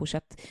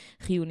ולתחושת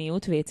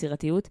חיוניות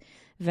ויצירתיות,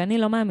 ואני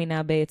לא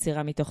מאמינה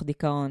ביצירה מתוך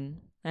דיכאון.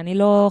 אני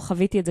לא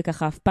חוויתי את זה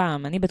ככה אף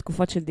פעם. אני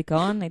בתקופות של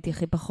דיכאון הייתי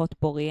הכי פחות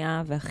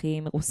פוריה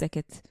והכי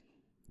מרוסקת.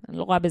 אני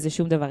לא רואה בזה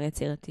שום דבר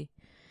יצירתי.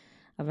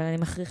 אבל אני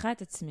מכריחה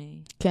את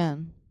עצמי. כן.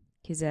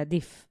 כי זה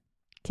עדיף.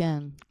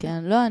 כן,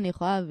 כן. לא, אני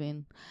יכולה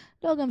להבין.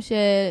 לא, גם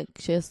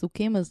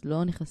כשעסוקים אז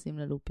לא נכנסים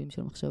ללופים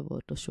של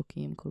מחשבות, לא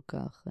שוקים כל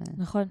כך.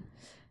 נכון.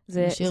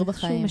 זה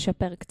בחיים.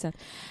 משפר קצת.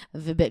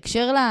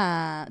 ובהקשר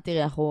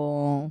תראי,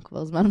 אנחנו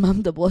כבר זמן מה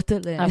מדברות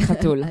על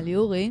חתול. על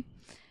יורי.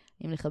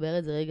 אם לחבר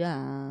את זה רגע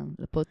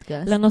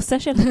לפודקאסט. לנושא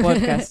של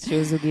הפודקאסט,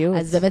 שהוא זוגיות.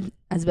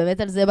 אז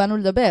באמת על זה באנו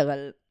לדבר,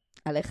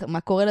 על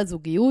מה קורה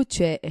לזוגיות,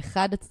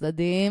 שאחד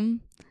הצדדים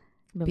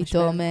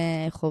פתאום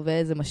חווה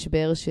איזה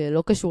משבר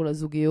שלא קשור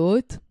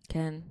לזוגיות.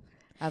 כן.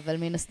 אבל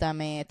מן הסתם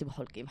אתם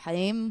חולקים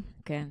חיים.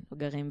 כן,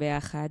 גרים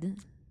ביחד.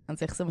 אז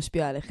איך זה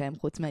משפיע עליכם,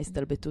 חוץ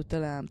מההסתלבטות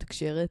על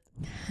המתקשרת?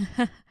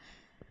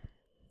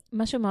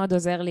 משהו מאוד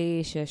עוזר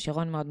לי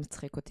ששרון מאוד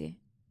מצחיק אותי.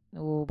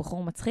 הוא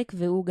בחור מצחיק,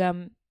 והוא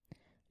גם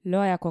לא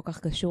היה כל כך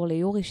קשור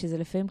ליורי, שזה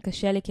לפעמים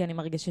קשה לי, כי אני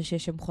מרגישה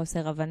שיש שם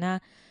חוסר הבנה.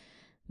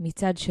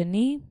 מצד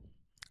שני,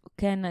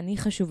 כן, אני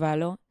חשובה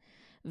לו,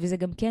 וזה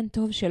גם כן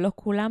טוב שלא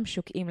כולם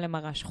שוקעים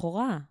למראה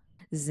שחורה.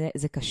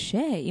 זה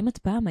קשה. אם את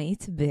פעם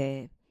היית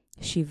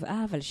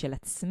בשבעה, אבל של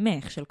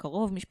עצמך, של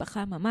קרוב,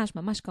 משפחה ממש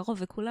ממש קרוב,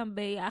 וכולם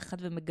ביחד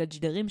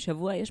ומגג'דרים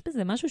שבוע, יש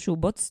בזה משהו שהוא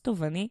בוץ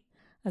טובעני.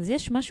 אז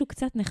יש משהו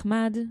קצת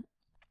נחמד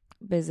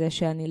בזה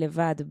שאני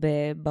לבד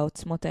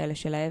בעוצמות האלה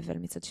של האבל.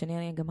 מצד שני,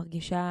 אני גם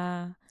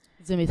מרגישה...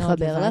 זה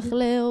מתחבר לך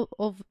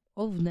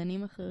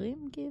לאובדנים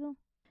אחרים, כאילו?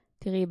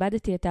 תראי,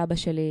 איבדתי את אבא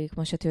שלי,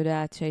 כמו שאת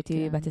יודעת,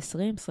 שהייתי בת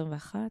 20,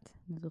 21.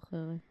 אני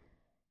זוכרת.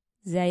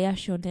 זה היה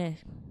שונה.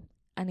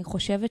 אני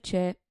חושבת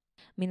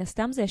שמן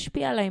הסתם זה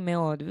השפיע עליי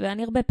מאוד,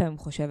 ואני הרבה פעמים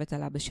חושבת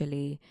על אבא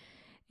שלי,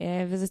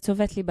 וזה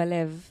צובט לי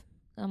בלב.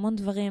 המון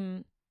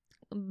דברים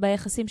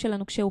ביחסים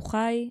שלנו כשהוא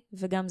חי,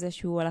 וגם זה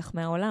שהוא הלך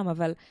מהעולם,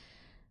 אבל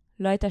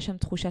לא הייתה שם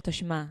תחושת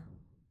אשמה.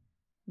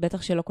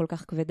 בטח שלא כל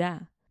כך כבדה.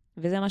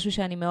 וזה משהו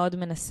שאני מאוד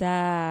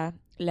מנסה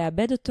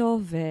לאבד אותו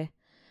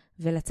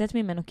ולצאת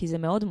ממנו, כי זה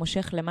מאוד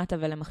מושך למטה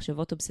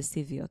ולמחשבות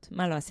אובססיביות.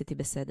 מה לא עשיתי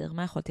בסדר?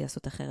 מה יכולתי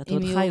לעשות אחרת?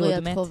 אם יורי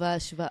את חובה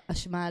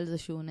אשמה על זה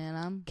שהוא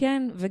נעלם?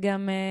 כן,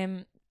 וגם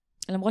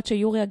למרות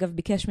שיורי אגב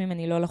ביקש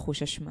ממני לא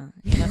לחוש אשמה.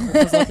 אם אנחנו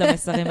חוזרות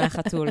למסרים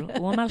מהחתול.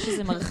 הוא אמר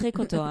שזה מרחיק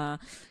אותו,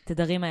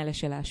 התדרים האלה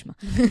של האשמה.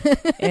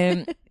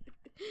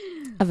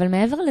 אבל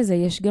מעבר לזה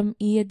יש גם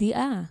אי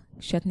ידיעה.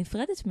 כשאת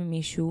נפרדת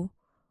ממישהו,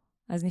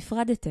 אז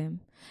נפרדתם.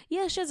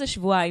 יש איזה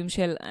שבועיים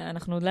של,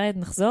 אנחנו אולי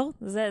נחזור?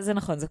 זה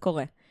נכון, זה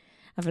קורה.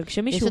 אבל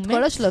כשמישהו מת... יש את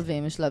כל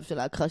השלבים, יש שלב של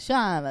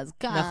ההכחשה, ואז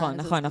כאן.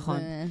 נכון.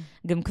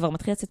 גם כבר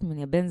מתחיל לצאת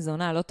ממני, בן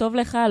זונה, לא טוב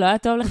לך, לא היה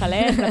טוב לך,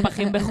 לך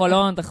לפחים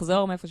בחולון,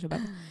 תחזור מאיפה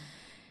שבאת.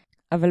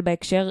 אבל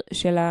בהקשר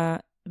של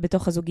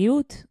בתוך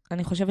הזוגיות,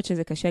 אני חושבת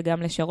שזה קשה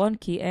גם לשרון,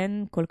 כי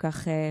אין כל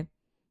כך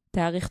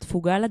תאריך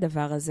תפוגה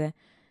לדבר הזה.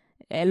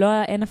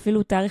 אין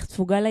אפילו תאריך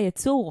תפוגה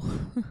ליצור.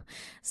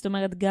 זאת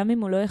אומרת, גם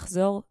אם הוא לא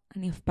יחזור,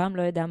 אני אף פעם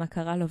לא יודע מה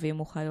קרה לו, ואם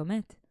הוא חי או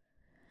מת.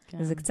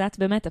 כן. זה קצת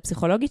באמת,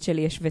 הפסיכולוגית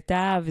שלי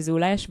השוותה, וזו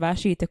אולי השוואה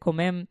שהיא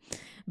תקומם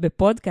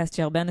בפודקאסט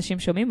שהרבה אנשים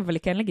שומעים, אבל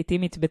היא כן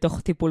לגיטימית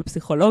בתוך טיפול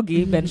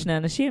פסיכולוגי בין שני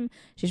אנשים,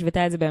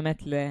 שהשוותה את זה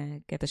באמת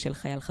לקטע של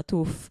חייל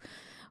חטוף,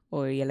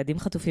 או ילדים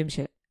חטופים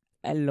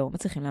שלא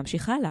מצליחים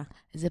להמשיך הלאה.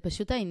 זה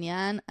פשוט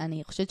העניין,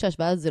 אני חושבת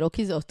שההשוואה הזאת זה לא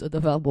כי זה אותו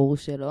דבר ברור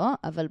שלא,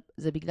 אבל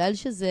זה בגלל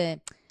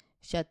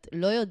שאת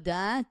לא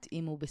יודעת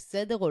אם הוא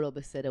בסדר או לא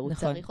בסדר. הוא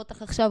צריך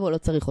אותך עכשיו או לא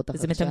צריך אותך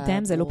עכשיו. זה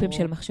מטמטם, זה לופים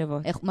של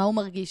מחשבות. מה הוא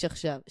מרגיש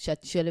עכשיו?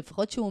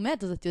 שלפחות שהוא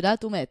מת, אז את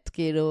יודעת הוא מת.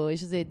 כאילו,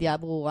 יש איזו ידיעה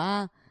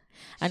ברורה.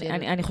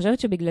 אני חושבת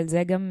שבגלל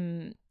זה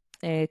גם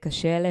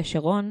קשה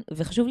לשרון,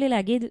 וחשוב לי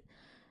להגיד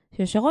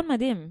ששרון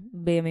מדהים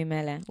בימים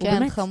אלה.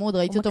 כן, חמוד,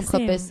 ראיתי אותו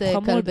מחפש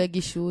כלבי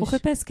גישוש. הוא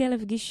חיפש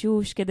כלב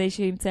גישוש כדי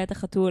שימצא את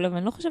החתול, אבל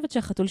אני לא חושבת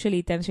שהחתול שלי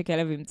ייתן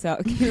שכלב ימצא,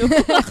 כאילו,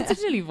 החתול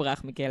שלי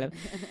יברח מכלב.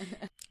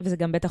 וזה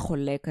גם בטח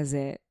עולה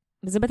כזה,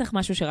 וזה בטח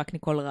משהו שרק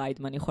ניקול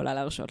ריידמן יכולה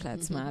להרשות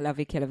לעצמה,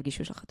 להביא כלב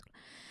גישוש לחתול.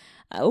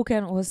 הוא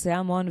כן, הוא עושה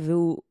המון,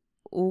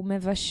 והוא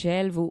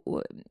מבשל,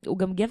 והוא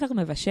גם גבר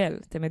מבשל.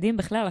 אתם יודעים,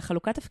 בכלל,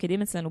 החלוקת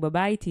תפקידים אצלנו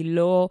בבית היא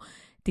לא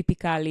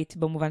טיפיקלית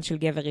במובן של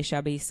גבר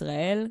אישה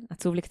בישראל.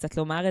 עצוב לי קצת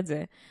לומר את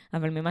זה,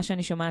 אבל ממה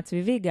שאני שומעת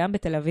סביבי, גם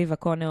בתל אביב,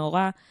 הכל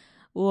נאורה,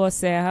 הוא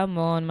עושה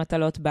המון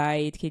מטלות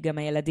בית, כי גם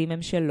הילדים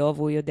הם שלו,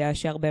 והוא יודע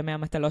שהרבה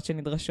מהמטלות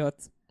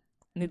שנדרשות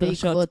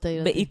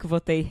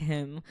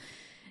בעקבותיהם.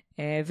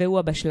 והוא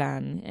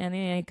הבשלן.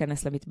 אני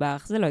אכנס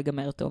למטבח, זה לא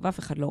ייגמר טוב, אף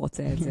אחד לא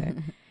רוצה את זה.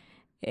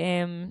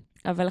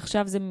 אבל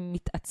עכשיו זה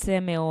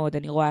מתעצם מאוד,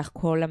 אני רואה איך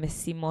כל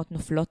המשימות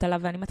נופלות עליו,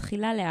 ואני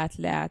מתחילה לאט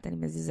לאט, אני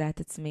מזיזה את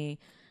עצמי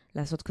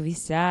לעשות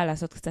כביסה,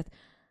 לעשות קצת,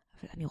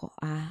 אבל אני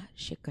רואה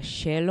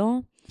שקשה לו,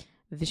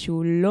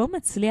 ושהוא לא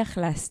מצליח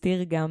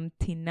להסתיר גם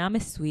טינה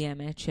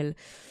מסוימת של,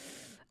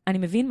 אני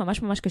מבין,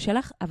 ממש ממש קשה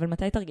לך, אבל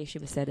מתי תרגישי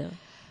בסדר?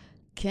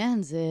 כן,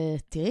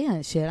 תראי,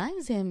 השאלה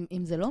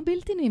אם זה לא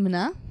בלתי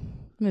נמנע,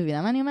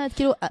 מבינה מה אני אומרת?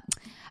 כאילו,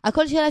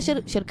 הכל שאלה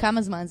של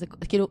כמה זמן, זה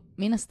כאילו,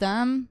 מן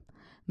הסתם,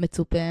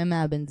 מצופה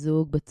מהבן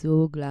זוג, בת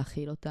זוג,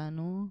 להאכיל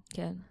אותנו.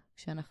 כן.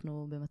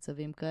 כשאנחנו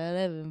במצבים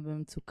כאלה,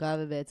 ובמצוקה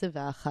ובעצם,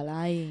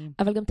 והאכלה היא...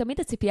 אבל גם תמיד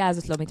הציפייה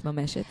הזאת לא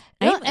מתממשת.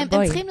 לא, הם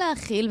צריכים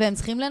להאכיל, והם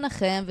צריכים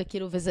לנחם,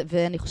 וכאילו,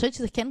 ואני חושבת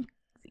שזה כן,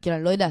 כאילו,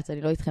 אני לא יודעת,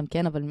 אני לא איתכם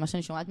כן, אבל ממה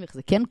שאני שומעת ממך,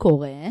 זה כן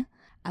קורה,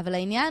 אבל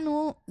העניין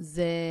הוא,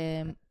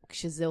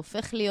 כשזה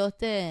הופך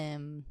להיות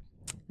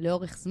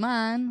לאורך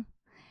זמן,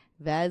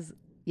 ואז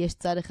יש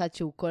צד אחד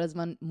שהוא כל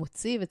הזמן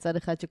מוציא, וצד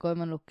אחד שכל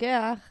הזמן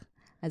לוקח,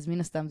 אז מן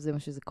הסתם זה מה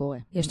שזה קורה.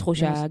 יש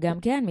תחושה, גם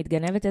כן,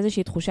 מתגנבת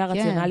איזושהי תחושה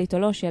רציונלית או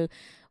לא, של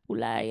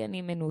אולי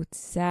אני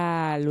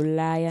מנוצל,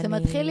 אולי אני... זה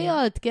מתחיל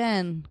להיות,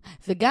 כן.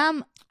 וגם,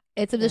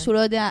 עצם זה שהוא לא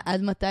יודע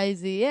עד מתי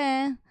זה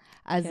יהיה,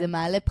 אז זה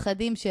מעלה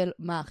פחדים של,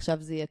 מה, עכשיו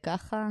זה יהיה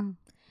ככה?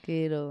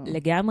 כאילו...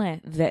 לגמרי,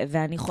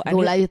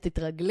 ואולי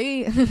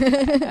תתרגלי.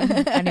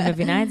 אני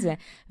מבינה את זה,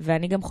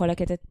 ואני גם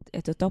חולקת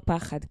את אותו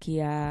פחד, כי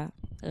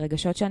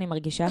הרגשות שאני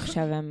מרגישה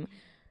עכשיו הם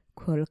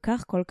כל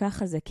כך, כל כך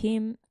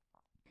חזקים,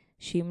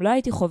 שאם לא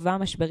הייתי חובה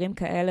משברים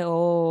כאלה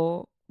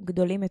או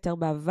גדולים יותר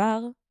בעבר,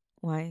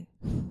 וואי.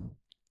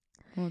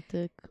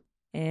 מותק.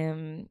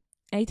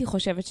 הייתי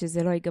חושבת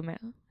שזה לא ייגמר,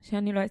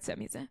 שאני לא אצא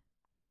מזה.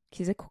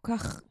 כי זה כל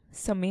כך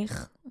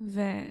סמיך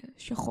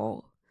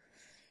ושחור.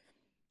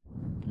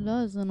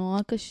 לא, זה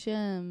נורא קשה.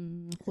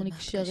 אנחנו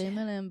נקשרים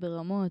אליהם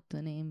ברמות.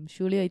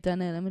 שולי הייתה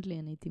נעלמת לי,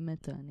 אני הייתי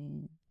מתה.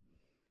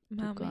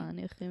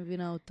 אני הכי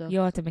מבינה אותך.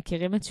 אתם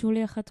מכירים את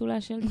שולי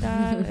החתולה של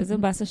טל? איזה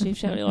באסה שאי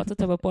אפשר לראות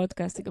אותה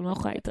בפודקאסט, היא גם לא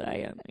יכולה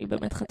להתראיין. היא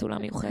באמת חתולה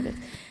מיוחדת.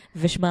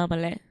 ושמה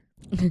מלא.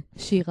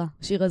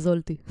 שירה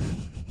זולטי.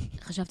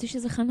 חשבתי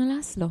שזה חנה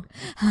לסלו.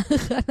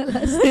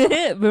 חנה לסלו.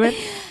 באמת,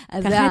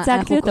 ככה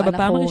הצגתי אותה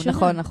בפעם הראשונה.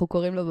 נכון, אנחנו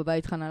קוראים לו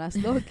בבית חנה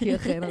לסלו, כי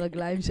אכן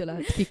הרגליים שלה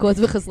דפיקות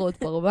וחסרות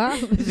פרווה.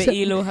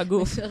 ואילו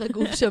הגוף.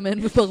 הגוף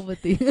שמן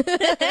ופרוותי.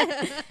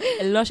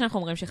 לא שאנחנו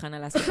אומרים שחנה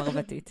לסלו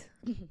פרוותית.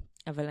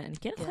 אבל אני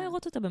כן יכולה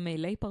לראות אותה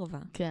במעילי פרווה.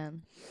 כן.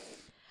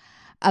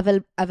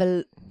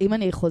 אבל אם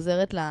אני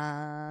חוזרת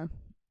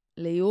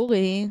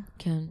ליורי,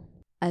 כן.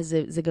 אז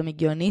זה גם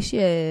הגיוני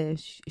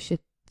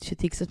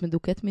שתהי קצת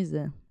מדוקת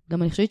מזה.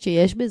 גם אני חושבת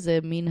שיש בזה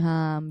מין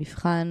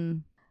המבחן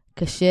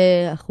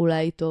קשה, אך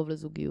אולי טוב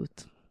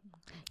לזוגיות.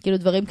 כאילו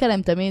דברים כאלה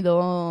הם תמיד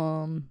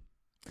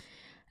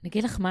אני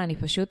אגיד לך מה, אני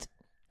פשוט...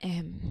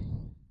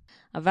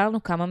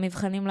 עברנו כמה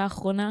מבחנים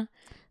לאחרונה,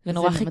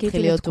 ונורא חיכיתי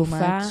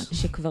לתקופה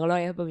שכבר לא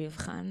יהיה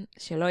במבחן,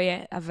 שלא יהיה,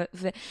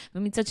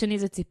 ומצד שני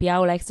זו ציפייה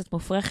אולי קצת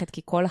מופרכת,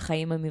 כי כל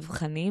החיים הם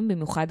מבחנים,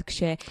 במיוחד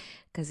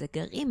כשכזה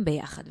גרים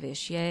ביחד,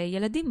 ויש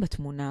ילדים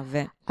בתמונה.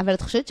 אבל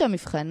את חושבת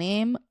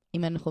שהמבחנים,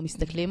 אם אנחנו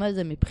מסתכלים על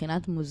זה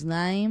מבחינת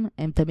מאזניים,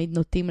 הם תמיד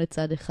נוטים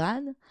לצד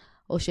אחד?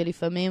 או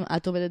שלפעמים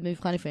את עומדת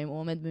במבחן, לפעמים הוא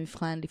עומד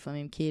במבחן,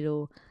 לפעמים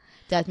כאילו...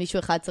 את יודעת, מישהו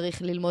אחד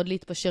צריך ללמוד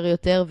להתפשר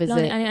יותר,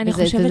 וזה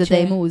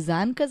די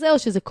מאוזן כזה, או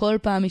שזה כל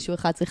פעם מישהו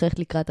אחד צריך ללכת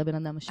לקראת הבן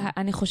אדם השני?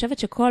 אני חושבת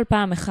שכל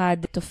פעם אחד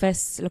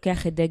תופס,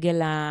 לוקח את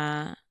דגל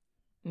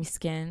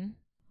המסכן,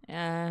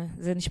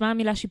 זה נשמע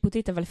מילה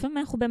שיפוטית, אבל לפעמים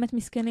אנחנו באמת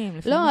מסכנים.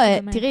 לא,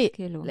 תראי,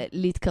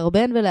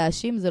 להתקרבן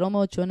ולהאשים זה לא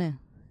מאוד שונה.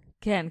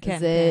 כן, כן.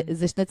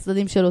 זה שני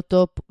צדדים של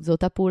זו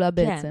אותה פעולה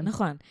בעצם. כן,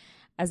 נכון.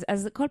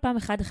 אז כל פעם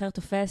אחד אחר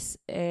תופס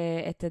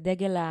את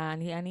הדגל,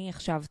 אני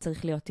עכשיו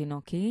צריך להיות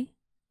תינוקי,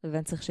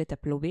 ואני צריך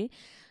שיטפלו בי,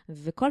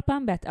 וכל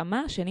פעם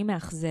בהתאמה שאני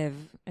מאכזב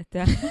את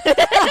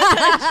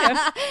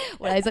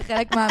אולי זה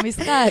חלק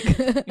מהמשחק.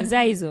 זה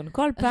האיזון.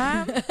 כל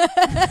פעם...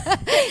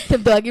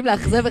 אתם דואגים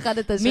לאכזב אחד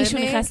את השני. מישהו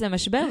נכנס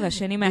למשבר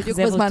והשני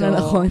מאכזב אותו. בדיוק בזמן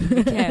הנכון.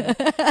 כן.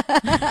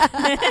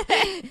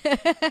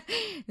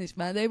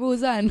 נשמע די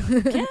מאוזן.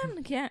 כן,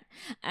 כן.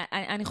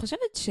 אני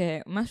חושבת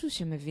שמשהו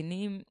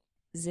שמבינים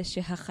זה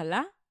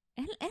שהחלה,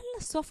 אין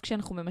לה סוף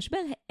כשאנחנו במשבר,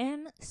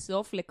 אין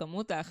סוף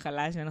לכמות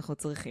ההחלה שאנחנו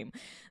צריכים.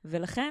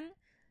 ולכן,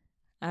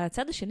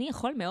 הצד השני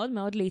יכול מאוד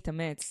מאוד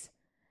להתאמץ.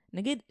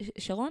 נגיד,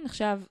 שרון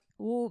עכשיו,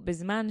 הוא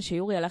בזמן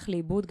שיורי הלך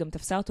לאיבוד, גם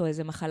תפסה אותו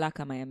איזה מחלה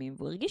כמה ימים,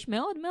 והוא הרגיש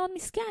מאוד מאוד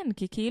מסכן,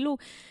 כי כאילו,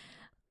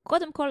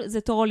 קודם כל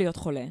זה תורו להיות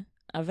חולה,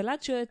 אבל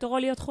עד שתורו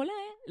להיות חולה,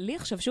 לי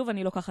עכשיו שוב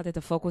אני לוקחת את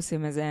הפוקוס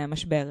עם איזה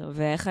משבר,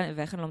 ואיך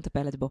אני לא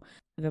מטפלת בו.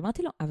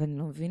 ואמרתי לו, אבל אני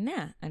לא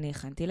מבינה, אני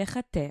הכנתי לך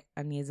תה,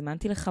 אני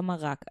הזמנתי לך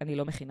מרק, אני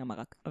לא מכינה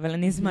מרק, אבל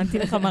אני הזמנתי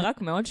לך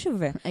מרק מאוד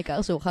שווה.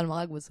 העיקר שהוא אוכל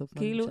מרק בסוף.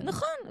 כאילו,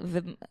 נכון,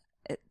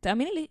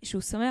 תאמיני לי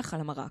שהוא שמח על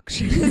המרק,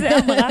 שזה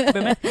המרק,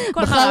 באמת,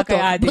 כל מרק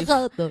היה עדיף.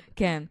 בחר טוב.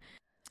 כן.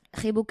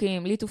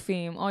 חיבוקים,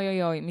 ליטופים, אוי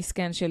אוי אוי,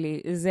 מסכן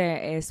שלי, זה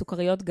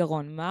סוכריות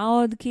גרון. מה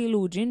עוד?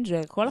 כאילו,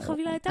 ג'ינג'ר, כל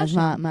החבילה הייתה שם.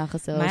 אז מה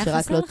חסר?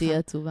 שרק לא תהיה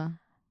עצובה?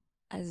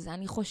 אז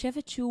אני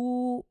חושבת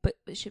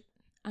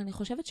אני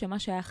חושבת שמה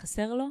שהיה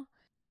חסר לו,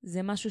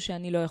 זה משהו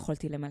שאני לא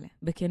יכולתי למלא,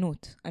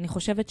 בכנות. אני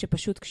חושבת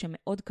שפשוט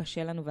כשמאוד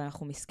קשה לנו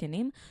ואנחנו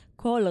מסכנים,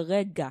 כל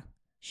רגע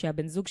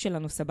שהבן זוג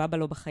שלנו סבבה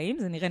לו בחיים,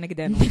 זה נראה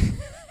נגדנו.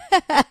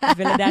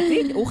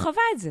 ולדעתי, הוא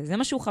חווה את זה. זה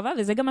מה שהוא חווה,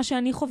 וזה גם מה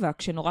שאני חווה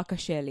כשנורא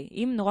קשה לי.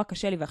 אם נורא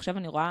קשה לי, ועכשיו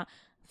אני רואה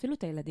אפילו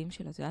את הילדים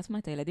שלו, את יודעת מה?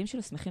 את הילדים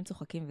שלו שמחים,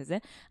 צוחקים וזה,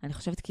 אני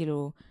חושבת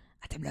כאילו,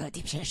 אתם לא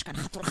יודעים שיש כאן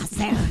חתול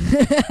חסר.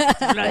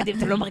 אתם לא יודעים,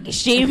 אתם לא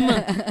מרגישים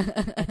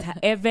את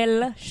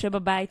האבל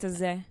שבבית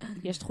הזה.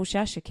 יש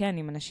תחושה שכן,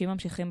 אם אנשים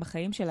ממשיכים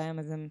בחיים שלהם,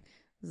 אז הם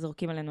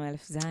זורקים עלינו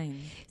 1000 זין.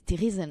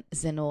 תראי,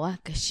 זה נורא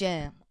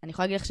קשה. אני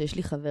יכולה להגיד לך שיש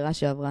לי חברה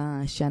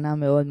שעברה שנה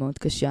מאוד מאוד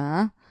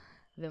קשה,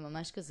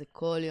 וממש כזה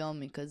כל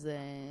יום היא כזה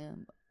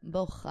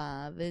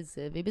בוכה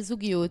וזה, והיא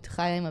בזוגיות,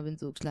 חיה עם הבן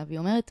זוג שלה, והיא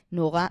אומרת,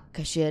 נורא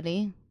קשה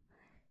לי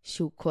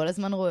שהוא כל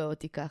הזמן רואה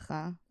אותי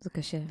ככה. זה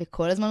קשה.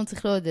 וכל הזמן הוא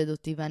צריך לעודד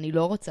אותי, ואני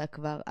לא רוצה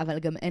כבר, אבל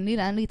גם אין לי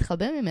לאן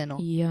להתחבא ממנו.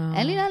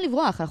 אין לי לאן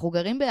לברוח, אנחנו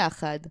גרים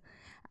ביחד.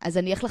 אז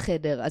אני אלך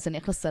לחדר, אז אני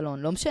אלך לסלון,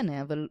 לא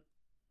משנה, אבל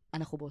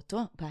אנחנו באותו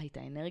בית,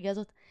 האנרגיה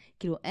הזאת,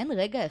 כאילו אין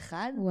רגע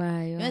אחד.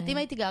 וואי. אם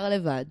הייתי גרה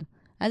לבד,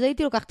 אז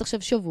הייתי לוקחת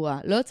עכשיו שבוע,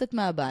 לא יוצאת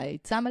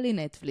מהבית, שמה לי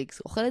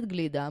נטפליקס, אוכלת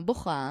גלידה,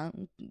 בוכה,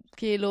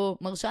 כאילו,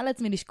 מרשה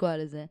לעצמי לשקוע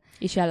לזה.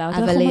 היא שאלה אותך,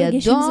 איך הוא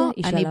מרגיש עם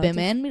זה? אבל לידו, אני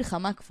במעין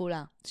מלחמה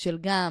כפולה, של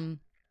גם...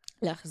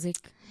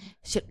 להחזיק.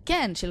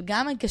 כן, של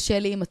גם קשה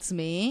לי עם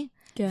עצמי,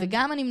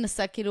 וגם אני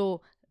מנסה כאילו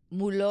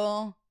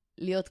מולו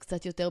להיות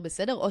קצת יותר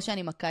בסדר, או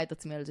שאני מכה את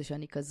עצמי על זה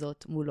שאני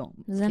כזאת מולו.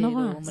 זה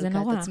נורא, זה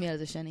נורא. מלכה את עצמי על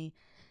זה שאני...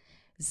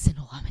 זה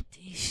נורא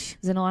מתיש.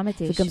 זה נורא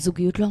מתיש. וגם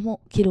זוגיות לא אמור,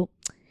 כאילו...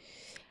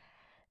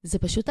 זה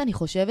פשוט, אני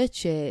חושבת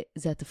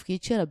שזה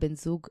התפקיד של הבן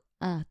זוג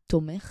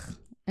התומך.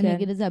 אני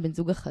אגיד את זה, הבן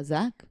זוג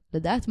החזק,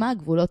 לדעת מה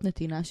הגבולות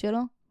נתינה שלו,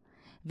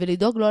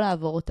 ולדאוג לא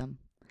לעבור אותם.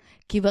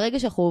 כי ברגע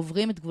שאנחנו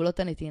עוברים את גבולות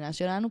הנתינה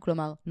שלנו,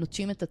 כלומר,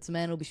 נוטשים את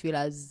עצמנו בשביל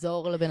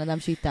לעזור לבן אדם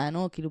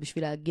שאיתנו, כאילו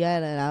בשביל להגיע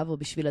אליו, או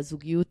בשביל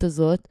הזוגיות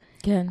הזאת.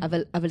 כן.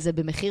 אבל זה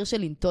במחיר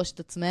של לנטוש את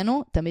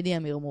עצמנו, תמיד יהיה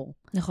מרמור.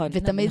 נכון,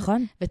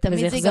 נכון.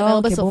 ותמיד זה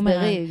ייגמר בסוף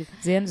בריג.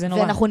 זה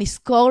נורא. ואנחנו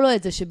נזכור לו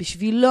את זה,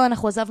 שבשבילו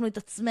אנחנו עזבנו את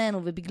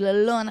עצמנו,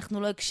 ובגללו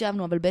אנחנו לא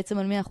הקשבנו, אבל בעצם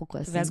על מי אנחנו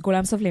כועסים. ואז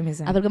כולם סובלים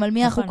מזה. אבל גם על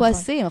מי אנחנו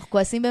כועסים. אנחנו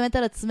כועסים באמת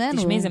על עצמנו.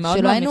 תשמעי, זה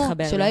מאוד מאוד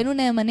מתחבר. שלא היינו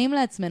נאמנים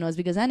לעצמנו. אז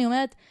בגלל זה אני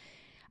אומרת,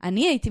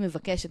 אני הייתי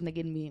מבקשת,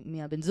 נגיד,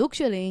 מהבן זוג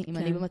שלי, אם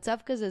אני במצב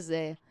כזה,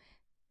 זה...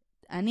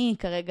 אני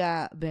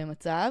כרגע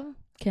במצב,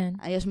 כן.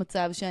 יש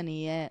מצב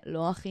שאני אהיה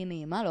לא הכי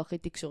נעימה, לא הכי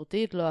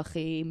תקשורתית, לא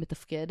הכי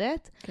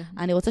מתפקדת. כן.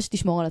 אני רוצה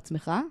שתשמור על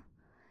עצמך,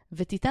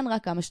 ותיתן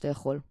רק כמה שאתה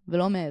יכול,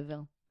 ולא מעבר.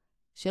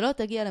 שלא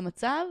תגיע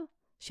למצב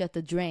שאתה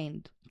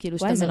drained. כאילו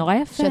וואי, זה נורא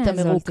יפה. שאתה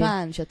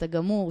מרוקן, שאתה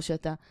גמור,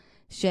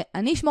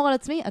 שאני אשמור על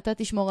עצמי, אתה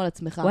תשמור על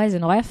עצמך. וואי, זה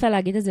נורא יפה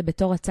להגיד את זה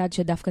בתור הצד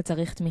שדווקא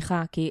צריך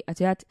תמיכה, כי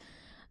את יודעת,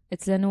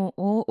 אצלנו,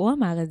 הוא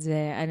אמר את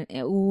זה,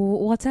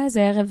 הוא רצה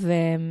איזה ערב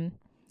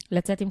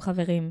לצאת עם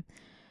חברים,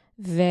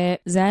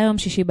 וזה היה יום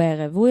שישי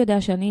בערב, והוא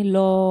יודע שאני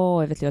לא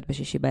אוהבת להיות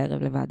בשישי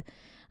בערב לבד.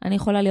 אני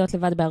יכולה להיות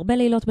לבד בהרבה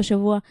לילות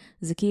בשבוע,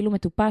 זה כאילו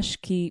מטופש,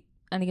 כי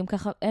אני גם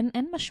ככה,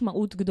 אין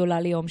משמעות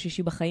גדולה ליום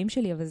שישי בחיים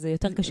שלי, אבל זה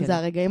יותר קשה. זה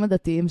הרגעים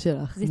הדתיים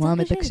שלך, כמו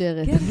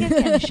המתקשרת. כן, כן,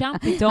 כן, שם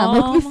פתאום.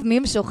 עמוק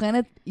בפנים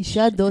שוכנת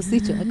אישה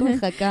דוסית שרק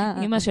מחכה.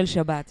 אמא של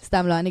שבת.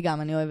 סתם לא,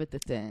 אני אוהבת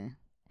את...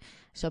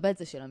 שבת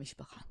זה של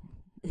המשפחה.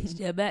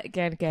 שבת,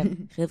 כן, כן.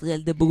 חבר'ה,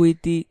 דברו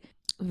איתי.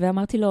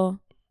 ואמרתי לו,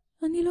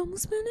 אני לא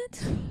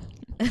מוזמנת.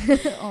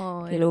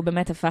 כאילו,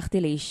 באמת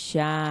הפכתי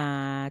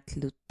לאישה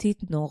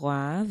תלותית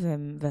נורא,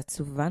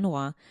 ועצובה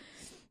נורא.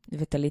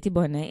 ותליתי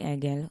בו עיני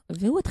עגל,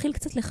 והוא התחיל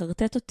קצת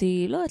לחרטט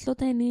אותי, לא, את לא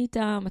תהני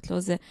איתם, את לא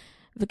זה.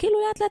 וכאילו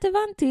לאט לאט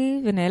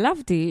הבנתי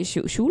ונעלבתי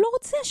שהוא לא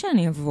רוצה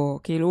שאני אבוא,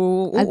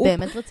 כאילו... את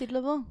באמת רצית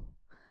לבוא?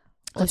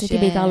 רציתי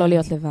בעיקר לא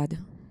להיות לבד.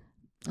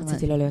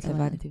 רציתי לא להיות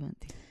לבד.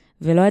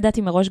 ולא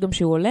ידעתי מראש גם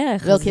שהוא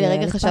הולך. לא, כי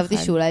לרגע חשבתי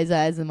שאולי זה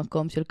היה איזה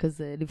מקום של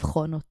כזה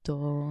לבחון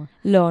אותו.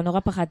 לא, נורא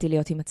פחדתי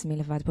להיות עם עצמי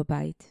לבד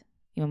בבית,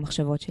 עם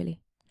המחשבות שלי.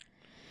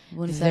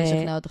 והוא ניסה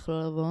לשכנע אותך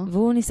לא לבוא?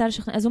 והוא ניסה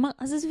לשכנע, אז הוא אמר,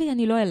 אז עזבי,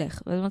 אני לא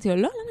אלך. ואז אמרתי לו,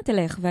 לא, למה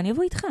תלך? ואני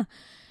אבוא איתך.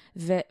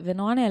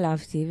 ונורא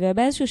נעלבתי,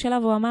 ובאיזשהו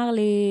שלב הוא אמר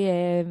לי,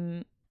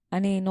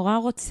 אני נורא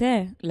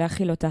רוצה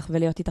להכיל אותך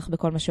ולהיות איתך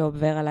בכל מה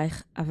שעובר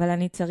עלייך, אבל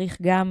אני צריך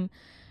גם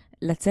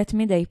לצאת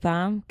מדי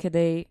פעם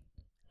כדי...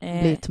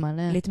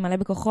 להתמלא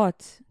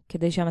בכוחות,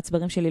 כדי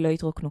שהמצברים שלי לא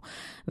יתרוקנו.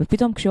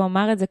 ופתאום כשהוא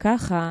אמר את זה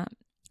ככה,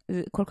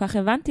 כל כך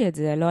הבנתי את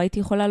זה, לא הייתי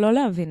יכולה לא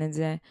להבין את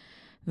זה.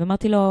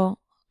 ואמרתי לו,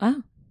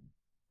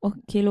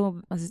 כאילו,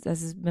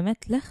 אז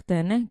באמת, לך,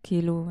 תהנה,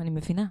 כאילו, אני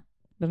מבינה.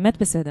 באמת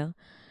בסדר.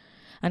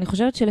 אני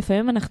חושבת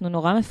שלפעמים אנחנו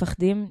נורא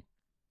מפחדים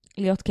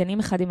להיות כנים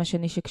אחד עם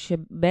השני,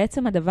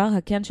 שכשבעצם הדבר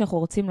הכן שאנחנו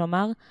רוצים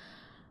לומר,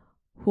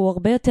 הוא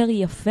הרבה יותר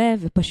יפה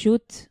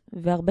ופשוט,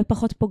 והרבה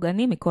פחות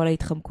פוגעני מכל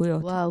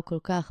ההתחמקויות. וואו, כל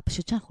כך.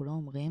 פשוט שאנחנו לא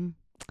אומרים,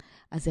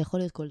 אז זה יכול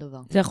להיות כל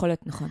דבר. זה יכול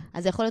להיות, נכון.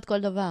 אז זה יכול להיות כל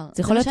דבר.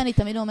 זה מה שאני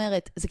תמיד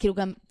אומרת, זה כאילו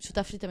גם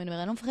שותף שלי תמיד אומר,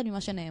 אני לא מפחד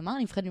ממה שנאמר,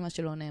 אני מפחד ממה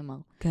שלא נאמר.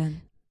 כן.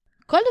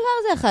 כל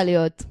דבר זה יכול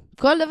להיות.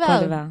 כל דבר.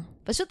 כל דבר.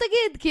 פשוט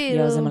תגיד,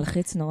 כאילו... לא, זה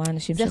מלחיץ נורא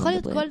אנשים זה יכול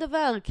להיות כל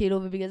דבר, כאילו,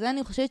 ובגלל זה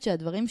אני חושבת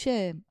שהדברים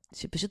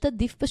שפשוט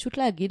עדיף פשוט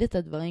להגיד את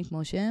הדברים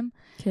כמו שהם.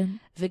 כן.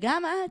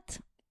 וגם את,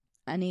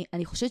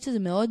 אני חושבת שזה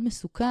מאוד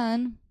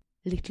מסוכן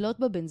לתלות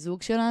בבן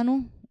זוג שלנו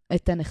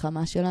את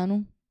הנחמה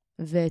שלנו,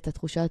 ואת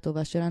התחושה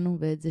הטובה שלנו,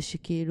 ואת זה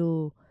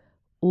שכאילו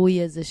הוא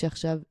יהיה זה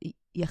שעכשיו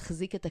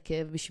יחזיק את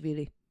הכאב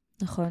בשבילי.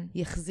 נכון.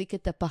 יחזיק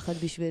את הפחד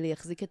בשבילי,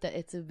 יחזיק את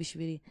העצב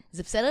בשבילי.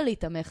 זה בסדר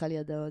להתאמך על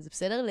ידו, זה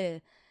בסדר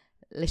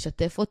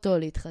לשתף אותו,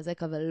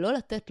 להתחזק, אבל לא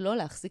לתת לו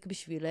להחזיק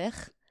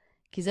בשבילך,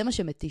 כי זה מה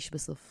שמתיש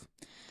בסוף.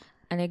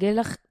 אני אגיד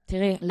לך,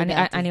 תראי,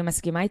 אני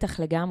מסכימה איתך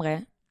לגמרי.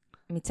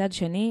 מצד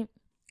שני,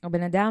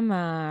 הבן אדם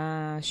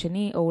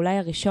השני, או אולי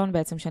הראשון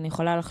בעצם, שאני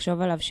יכולה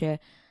לחשוב עליו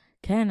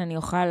שכן, אני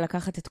אוכל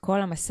לקחת את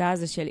כל המסע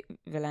הזה שלי,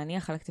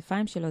 ולהניח על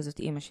הכתפיים שלו, זאת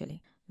אימא שלי.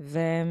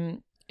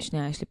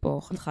 שנייה, יש לי פה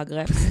חתיכה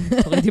גרפס,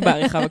 תורידי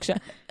בעריכה בבקשה.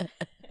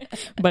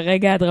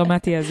 ברגע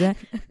הדרמטי הזה.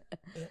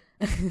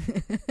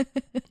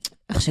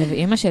 עכשיו,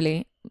 אימא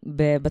שלי,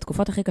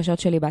 בתקופות הכי קשות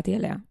שלי באתי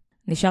אליה.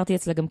 נשארתי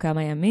אצלה גם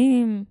כמה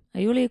ימים,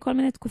 היו לי כל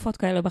מיני תקופות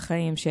כאלה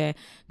בחיים,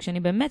 שכשאני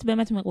באמת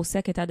באמת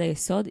מרוסקת עד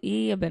היסוד,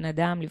 היא הבן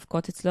אדם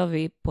לבכות אצלו,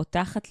 והיא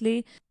פותחת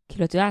לי,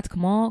 כאילו, את יודעת,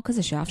 כמו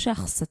כזה שאף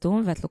שאך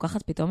סתום, ואת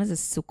לוקחת פתאום איזה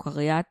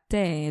סוכריית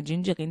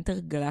ג'ינג'ר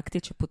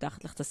אינטרגלקטית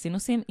שפותחת לך את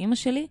הסינוסים. אימא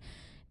שלי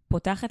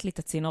פותחת לי את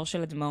הצינור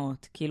של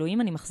הדמעות. כאילו,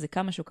 אם אני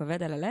מחזיקה משהו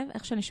כבד על הלב,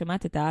 איך שאני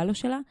שומעת את ההלו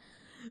שלה,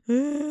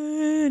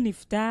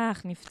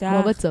 נפתח.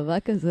 כמו בצבא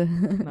כזה.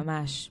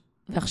 ממש.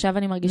 ועכשיו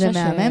אני מרגישה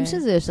זה מהמם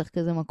שזה יש לך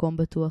כזה מקום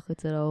בטוח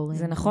אצל ההורים.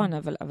 זה נכון,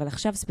 אבל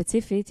עכשיו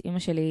ספציפית, אמא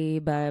שלי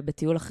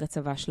בטיול אחרי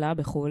צבא שלה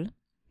בחול.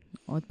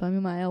 עוד פעם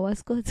עם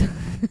האיוואסקות?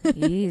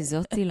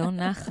 זאתי לא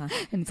נחה.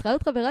 אני צריכה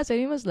להיות חברה של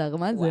אמא שלך,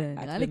 מה זה?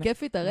 נראה לי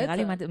כיפית הרצח. נראה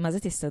לי, מה זה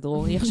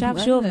תסתדרו? היא עכשיו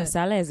שוב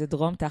נסעה לאיזה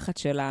דרום תחת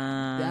של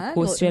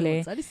הכוס שלי. אני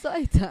רוצה לנסוע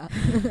איתה.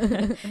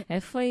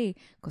 איפה היא?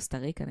 קוסטה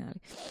ריקה נראה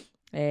לי.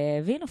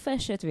 והיא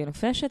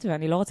נופשת,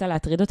 ואני לא רוצה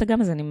להטריד אותה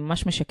גם, אז אני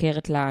ממש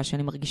משקרת לה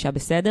שאני מרגישה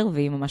בסדר,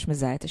 והיא ממש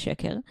מזהה את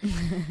השקר.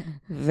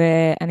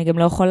 ואני גם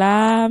לא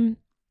יכולה,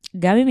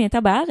 גם אם היא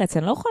הייתה בארץ,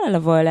 אני לא יכולה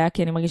לבוא אליה,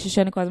 כי אני מרגישה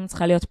שאני כל הזמן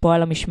צריכה להיות פה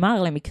על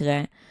המשמר,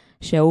 למקרה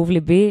שאהוב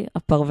ליבי,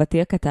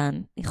 הפרוותי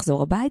הקטן,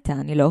 יחזור הביתה.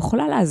 אני לא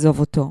יכולה לעזוב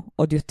אותו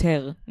עוד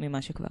יותר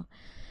ממה שכבר.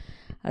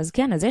 אז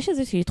כן, אז יש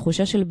איזושהי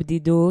תחושה של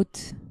בדידות,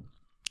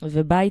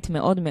 ובית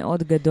מאוד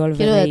מאוד גדול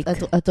וריק.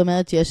 כאילו, את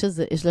אומרת שיש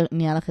איזה,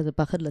 נהיה לך איזה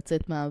פחד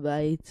לצאת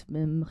מהבית,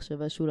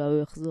 במחשבה שאולי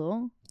הוא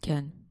יחזור?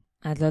 כן.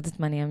 את לא יודעת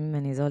מה נהיה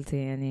ממני, זולתי,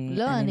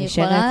 לא, אני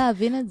יכולה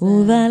להבין את זה.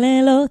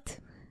 ובלילות.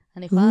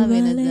 אני יכולה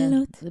להבין את זה.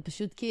 זה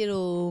פשוט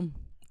כאילו,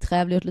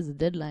 חייב להיות לזה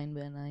דדליין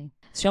בעיניי.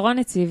 שרון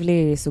הציב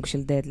לי סוג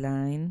של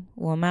דדליין.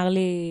 הוא אמר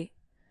לי,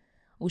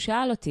 הוא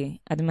שאל אותי,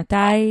 עד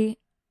מתי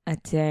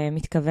את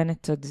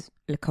מתכוונת עוד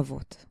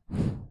לקוות?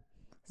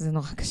 זה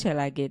נורא קשה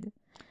להגיד.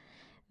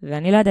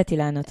 ואני לא ידעתי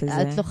לענות על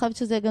זה. את לא חושבת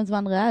שזה גם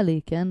זמן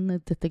ריאלי, כן?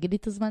 תגידי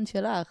את הזמן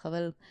שלך,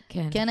 אבל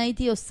כן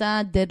הייתי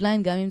עושה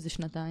דדליין גם אם זה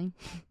 2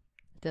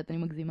 את יודעת, אני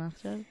מגזימה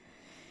עכשיו.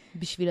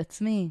 בשביל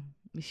עצמי,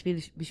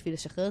 בשביל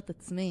לשחרר את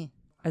עצמי.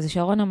 אז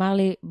שרון אמר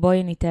לי,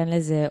 בואי ניתן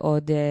לזה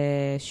עוד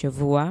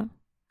שבוע,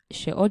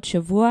 שעוד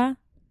שבוע,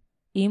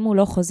 אם הוא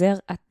לא חוזר,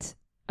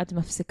 את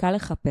מפסיקה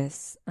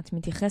לחפש. את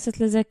מתייחסת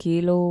לזה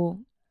כאילו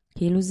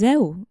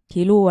זהו,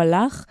 כאילו הוא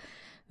הלך,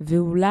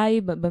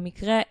 ואולי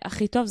במקרה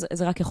הכי טוב,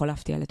 זה רק יכול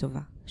להפתיע לטובה,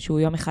 שהוא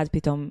יום אחד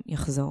פתאום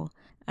יחזור.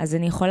 אז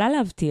אני יכולה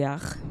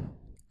להבטיח,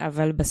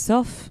 אבל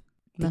בסוף,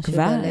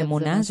 תקווה,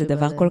 אמונה, זה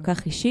דבר כל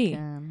כך אישי.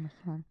 כן,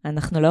 נכון.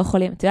 אנחנו לא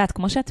יכולים, את יודעת,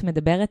 כמו שאת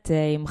מדברת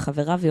עם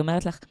חברה, והיא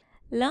אומרת לך,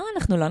 לא,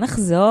 אנחנו לא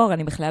נחזור,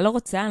 אני בכלל לא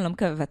רוצה, אני לא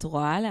מקווה, ואת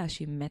רואה עליה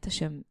שהיא מתה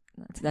שם,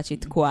 את יודעת שהיא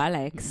תקועה על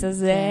האקס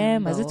הזה,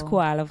 כן, מה זה ברור.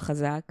 תקועה עליו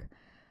חזק?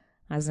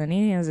 אז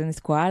אני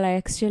תקועה על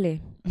האקס שלי.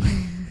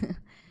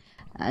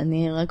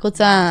 אני רק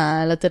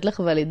רוצה לתת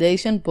לך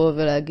ולידיישן פה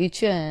ולהגיד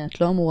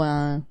שאת לא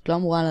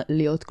אמורה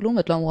להיות כלום,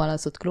 ואת לא אמורה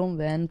לעשות כלום,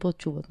 ואין פה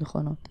תשובות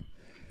נכונות.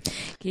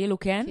 כאילו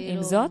כן, כאילו-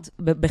 עם זאת,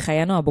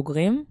 בחיינו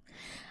הבוגרים,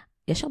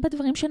 יש הרבה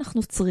דברים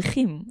שאנחנו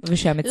צריכים,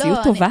 ושהמציאות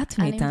לא, טובעת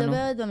אני מאיתנו.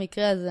 מדברת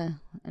במקרה הזה,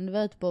 אני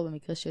מדברת פה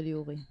במקרה של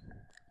יורי.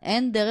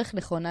 אין דרך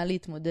נכונה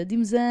להתמודד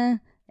עם זה,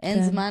 אין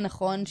כן. זמן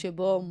נכון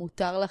שבו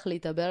מותר לך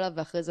להתאבל עליו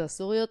ואחרי זה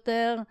אסור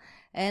יותר,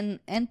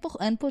 אין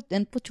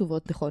פה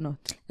תשובות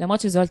נכונות.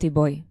 למרות שזולתי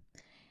בואי.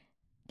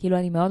 כאילו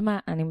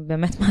אני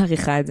באמת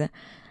מעריכה את זה.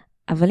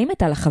 אבל אם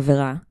הייתה לה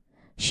חברה,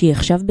 שהיא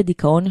עכשיו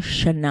בדיכאון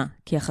שנה,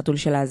 כי החתול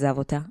שלה עזב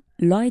אותה,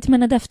 לא היית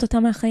מנדפת אותה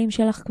מהחיים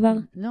שלך כבר?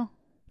 לא,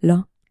 לא.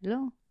 לא.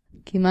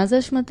 כי מה זה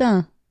אשמתה?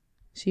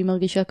 שהיא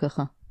מרגישה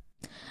ככה.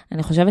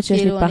 אני חושבת שיש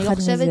לי כאילו, פחד אני לא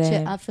מזה. חושבת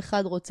שאף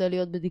אחד רוצה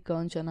להיות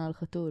בדיכאון שנה על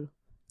חתול.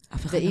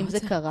 אף אחד לא ואם זה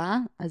רוצה. קרה,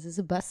 אז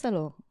איזה באסה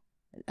לו.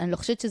 אני לא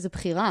חושבת שזה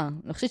בחירה. אני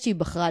לא חושבת שהיא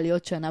בחרה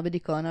להיות שנה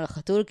בדיכאון על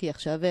החתול, כי היא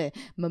עכשיו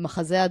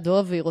במחזה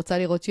הדוב, והיא רוצה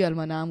לראות שהיא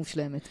אלמנה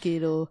מושלמת.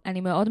 כאילו...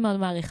 אני מאוד מאוד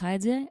מעריכה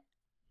את זה.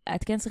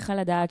 את כן צריכה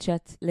לדעת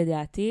שאת,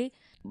 לדעתי,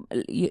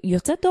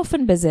 יוצאת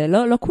דופן בזה.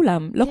 לא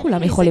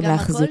כולם יכולים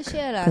להחזיק זה גם הכל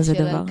שאלה כזה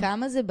של דבר.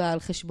 כמה זה בא על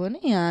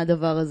חשבוני,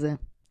 הדבר הזה.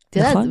 את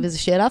יודעת, נכון.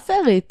 וזו שאלה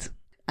פרית.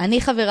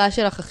 אני חברה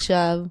שלך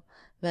עכשיו,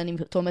 ואני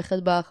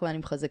תומכת בך, ואני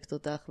מחזקת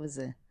אותך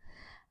וזה.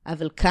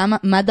 אבל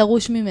מה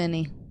דרוש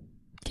ממני?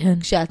 כן.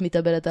 כשאת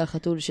מתאבלת על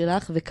החתול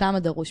שלך, וכמה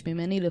דרוש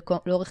ממני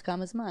לאורך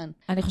כמה זמן.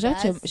 אני חושבת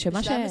ואז שמה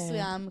בשלב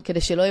מסוים,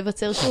 כדי שלא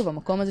ייווצר שוב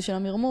המקום הזה של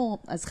המרמור,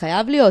 אז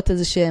חייב להיות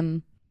איזה שהם,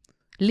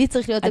 לי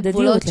צריך להיות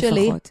הגבולות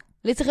שלי,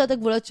 לי צריך להיות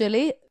הגבולות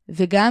שלי,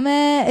 וגם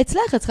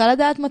אצלך, את צריכה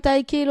לדעת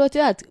מתי, כאילו, את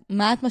יודעת,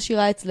 מה את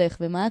משאירה אצלך,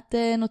 ומה את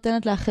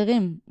נותנת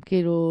לאחרים,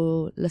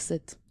 כאילו,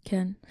 לשאת.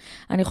 כן.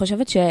 אני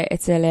חושבת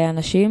שאצל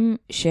אנשים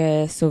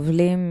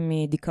שסובלים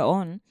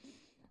מדיכאון,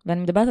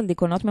 ואני מדברת על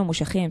דיכאונות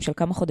ממושכים של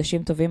כמה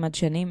חודשים טובים עד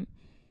שנים,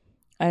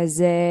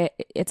 אז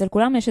אצל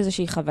כולם יש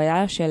איזושהי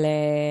חוויה של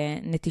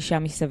נטישה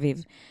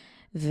מסביב.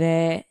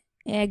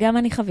 וגם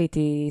אני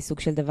חוויתי סוג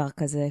של דבר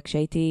כזה.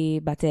 כשהייתי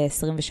בת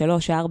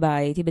 23-4,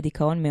 הייתי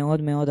בדיכאון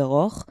מאוד מאוד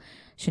ארוך,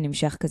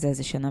 שנמשך כזה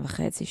איזה שנה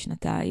וחצי,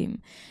 שנתיים,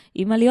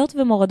 עם עליות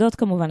ומורדות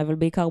כמובן, אבל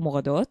בעיקר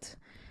מורדות.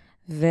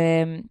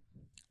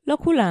 ולא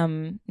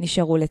כולם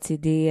נשארו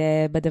לצידי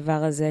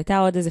בדבר הזה. הייתה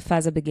עוד איזה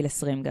פאזה בגיל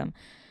 20 גם.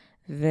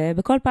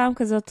 ובכל פעם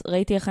כזאת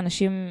ראיתי איך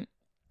אנשים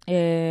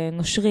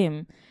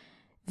נושרים,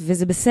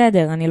 וזה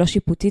בסדר, אני לא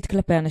שיפוטית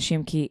כלפי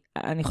אנשים, כי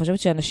אני חושבת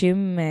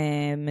שאנשים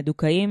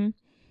מדוכאים,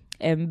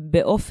 הם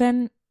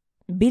באופן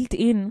בילט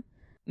אין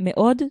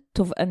מאוד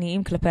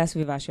תובעניים כלפי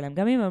הסביבה שלהם.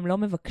 גם אם הם לא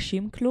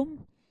מבקשים כלום,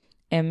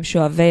 הם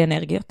שואבי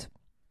אנרגיות.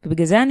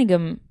 ובגלל זה אני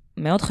גם,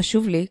 מאוד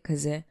חשוב לי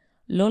כזה,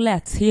 לא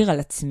להצהיר על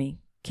עצמי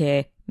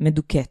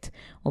כמדוכאת,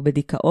 או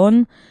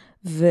בדיכאון,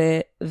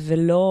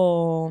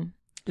 ולא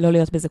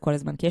להיות בזה כל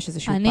הזמן, כי יש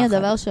איזשהו פחד.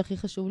 הדבר שהכי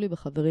חשוב לי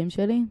בחברים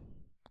שלי,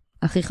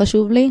 הכי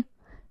חשוב לי,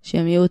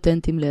 שהם יהיו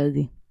אותנטיים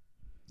לידי.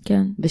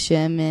 כן.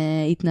 ושהם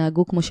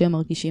יתנהגו כמו שהם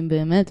מרגישים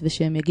באמת,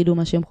 ושהם יגידו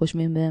מה שהם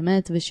חושבים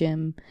באמת,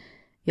 ושהם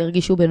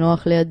ירגישו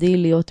בנוח לידי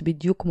להיות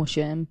בדיוק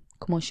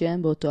כמו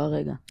שהם באותו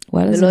הרגע.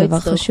 וואלה, זה דבר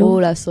חשוב. ולא יצטרכו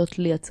לעשות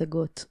לי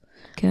הצגות.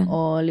 כן.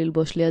 או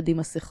ללבוש לידי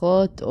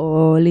מסכות,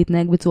 או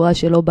להתנהג בצורה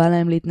שלא בא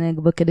להם להתנהג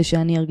בה, כדי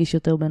שאני ארגיש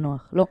יותר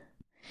בנוח. לא.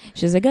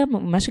 שזה גם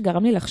מה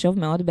שגרם לי לחשוב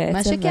מאוד בעצם.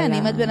 מה שכן,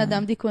 אם את בן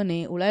אדם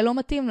דיכאוני, אולי לא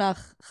מתאים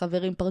לך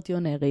חברים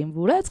פרטיונרים,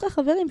 ואולי את צריכה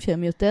חברים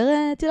שהם יותר,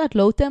 את יודעת,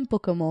 לואו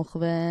טמפו כמוך.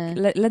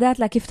 לדעת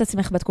להקיף את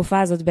עצמך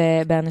בתקופה הזאת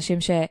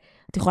באנשים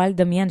שאת יכולה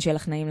לדמיין שיהיה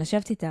לך נעים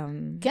לשבת איתם.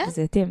 כן,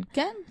 זה יתאים.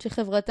 כן,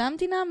 שחברתם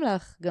תנעם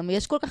לך. גם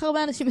יש כל כך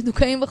הרבה אנשים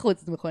מדוכאים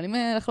בחוץ, אתם יכולים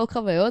לחלוק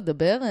חוויות,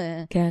 דבר.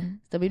 כן.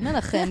 תמיד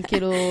מנחם,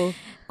 כאילו...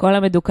 כל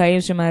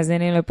המדוכאים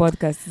שמאזינים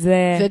לפודקאסט,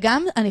 זה...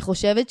 וגם אני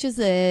חושבת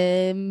שזה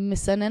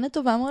מסננת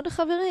טובה מאוד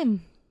לחברים.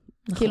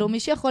 נכון. כאילו, מי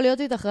שיכול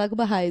להיות איתך רק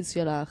בהייז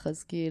שלך,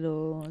 אז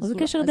כאילו... זה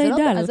קשר די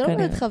דל, אז זה לא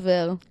באמת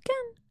חבר. כן.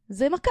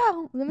 זה מכר,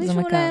 זה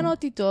מישהו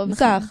ליהנות איתו,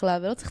 וזה אחלה,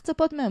 ולא צריך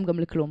לצפות מהם גם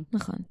לכלום.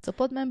 נכון.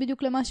 לצפות מהם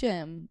בדיוק למה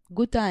שהם.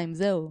 good time,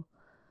 זהו.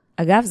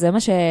 אגב, זה מה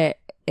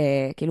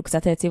כאילו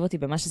קצת העציב אותי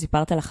במה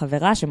שסיפרת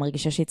לחברה,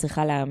 שמרגישה שהיא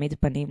צריכה להעמיד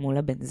פנים מול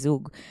הבן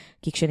זוג.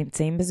 כי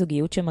כשנמצאים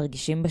בזוגיות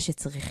שמרגישים בה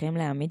שצריכים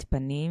להעמיד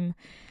פנים,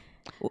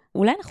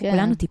 אולי אנחנו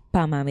כולנו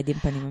טיפה מעמידים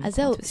פנים. אז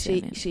זהו,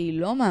 שהיא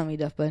לא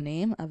מעמידה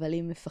פנים, אבל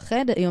היא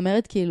מפחדת, היא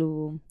אומרת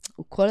כאילו,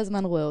 הוא כל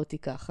הזמן רואה אותי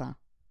ככה.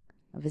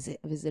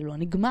 וזה לא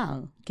נגמר.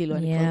 כאילו,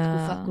 אני כבר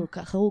תקופה כל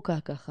כך ארוכה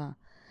ככה.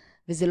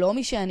 וזה לא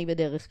מי שאני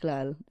בדרך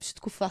כלל. פשוט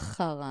תקופה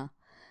חרה.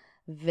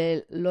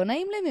 ולא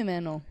נעים לי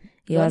ממנו.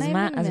 אז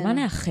מה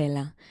נאחל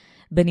לה?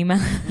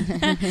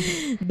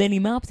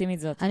 בנימה אופטימית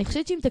זאת. אני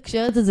חושבת שאם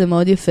תקשרת את זה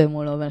מאוד יפה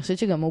מולו, ואני חושבת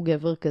שגם הוא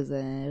גבר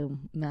כזה,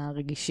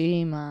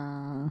 מהרגישים,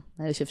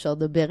 האלה שאפשר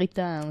לדבר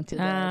איתם, את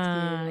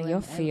יודעת,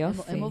 יופי,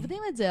 יופי. הם עובדים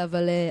את זה,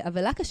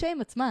 אבל לה קשה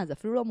עם עצמה, זה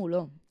אפילו לא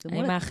מולו.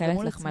 אני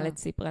מאחלת לך מלא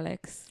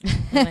ציפרלקס.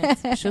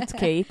 פשוט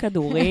תקעי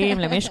כדורים,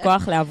 למי יש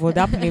כוח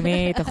לעבודה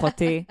פנימית,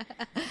 אחותי.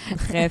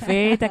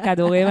 דחפי את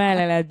הכדורים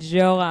האלה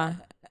לג'ורה.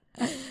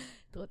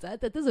 את רוצה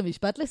לתת איזה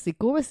משפט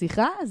לסיכום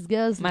השיחה?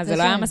 מה, זה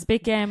לא היה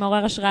מספיק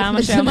מעורר השראה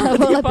מה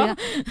שאמרתי פה?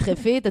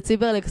 דחפי את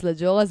הציפרלקס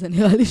לג'ורה, זה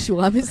נראה לי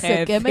שורה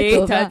מסכמת טובה.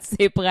 דחפי את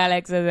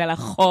הציפרלקס הזה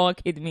לחור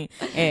הקדמי.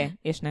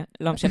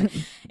 לא משנה.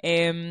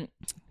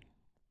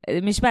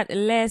 משפט,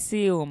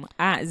 לסיום.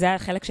 זה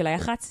החלק של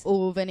היח"צ?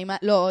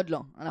 לא, עוד לא.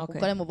 אנחנו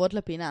קודם עוברות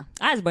לפינה.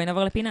 אז בואי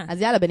נעבור לפינה.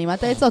 אז יאללה,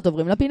 בנימת העצות,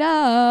 עוברים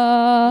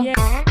לפינה.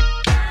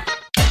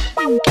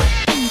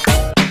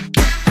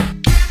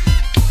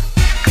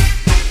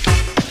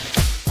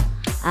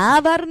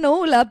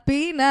 עברנו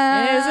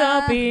לפינה.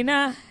 איזו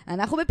פינה?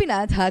 אנחנו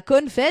בפינת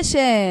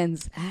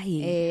הקונפשנס.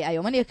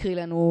 היום אני אקריא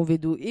לנו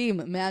וידועים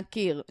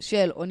מהקיר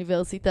של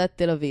אוניברסיטת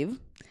תל אביב,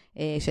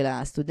 של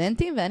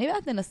הסטודנטים, ואני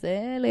ואת ננסה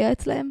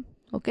לייעץ להם.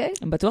 אוקיי?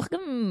 הם בטוח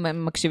גם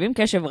מקשיבים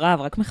קשב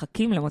רב, רק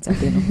מחכים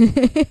למוצאתנו.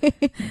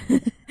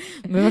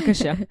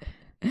 בבקשה.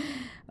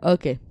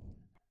 אוקיי.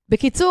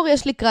 בקיצור,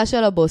 יש לי קראש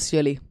על הבוס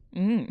שלי.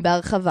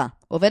 בהרחבה.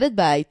 עובדת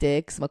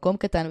בהייטקס, מקום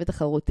קטן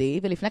ותחרותי,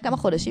 ולפני כמה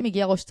חודשים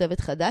הגיע ראש צוות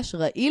חדש,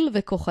 רעיל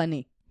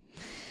וכוחני.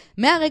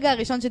 מהרגע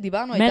הראשון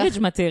שדיברנו מריג'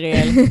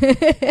 מטריאל.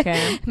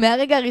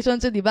 מהרגע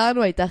הראשון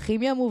שדיברנו הייתה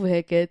כימיה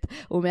מובהקת,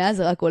 ומאז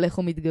זה רק הולך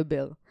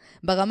ומתגבר.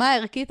 ברמה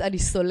הערכית אני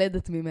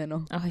סולדת ממנו.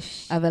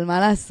 אבל מה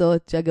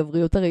לעשות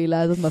שהגבריות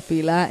הרעילה הזאת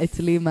מפעילה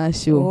אצלי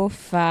משהו.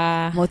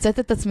 אופה. מוצאת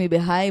את עצמי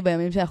בהיי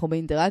בימים שאנחנו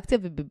באינטראקציה,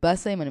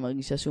 ובבאסה אם אני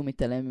מרגישה שהוא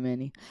מתעלם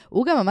ממני.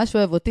 הוא גם ממש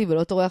אוהב אותי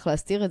ולא טורח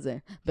להסתיר את זה.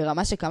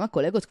 ברמה שכמה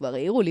קולגות כבר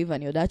העירו לי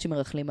ואני יודעת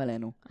שמרחלים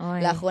עלינו.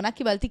 לאחרונה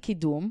קיבלתי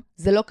קידום,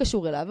 זה לא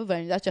קשור אליו, אבל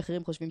אני יודעת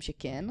שאחרים חושבים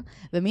שכן,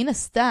 ומן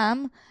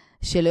הסתם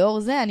שלאור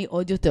זה אני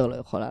עוד יותר לא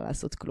יכולה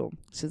לעשות כלום.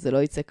 שזה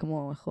לא יצא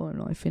כמו,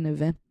 לא, אפי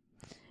נווה.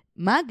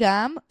 מה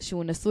גם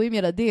שהוא נשוי עם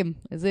ילדים,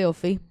 איזה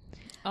יופי.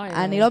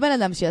 אני לא בן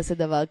אדם שיעשה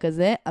דבר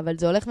כזה, אבל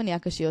זה הולך ונהיה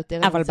קשה יותר.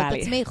 אבל בא לי. אני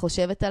מוצאת עצמי,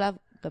 חושבת עליו,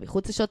 גם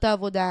מחוץ לשעות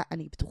העבודה,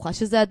 אני בטוחה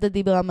שזה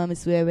הדדי ברמה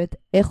מסוימת,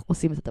 איך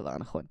עושים את הדבר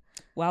הנכון.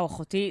 וואו,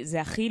 אחותי,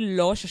 זה הכי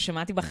לא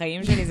ששמעתי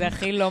בחיים שלי, זה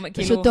הכי לא,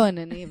 כאילו... פשוט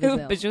תעונני וזהו.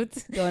 פשוט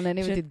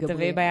תעונני ותתגברי.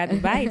 שתביא ביד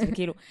בבית,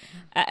 וכאילו...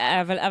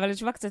 אבל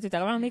תשובה קצת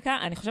יותר מעמיקה,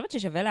 אני חושבת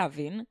ששווה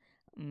להבין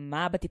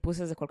מה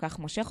בטיפוס הזה כל כך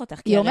מושך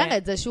אותך. היא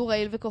אומרת, זה שהוא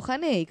רעיל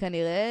וכוחני,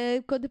 כנראה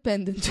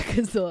קודפנדנט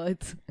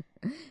שכזאת,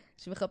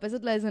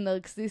 שמחפשת לה איזה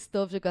נרקסיסט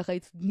טוב שככה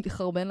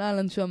יחרבן לה על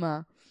הנשמה.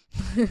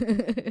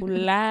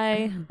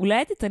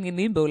 אולי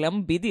תתעניינים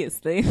בעולם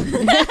BDS.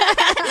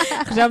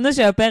 חשבנו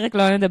שהפרק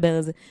לא נדבר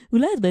על זה.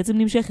 אולי את בעצם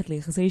נמשכת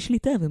ליחסי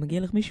שליטה,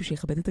 ומגיע לך מישהו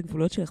שיכבד את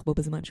הגבולות שלך בו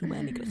בזמן שהוא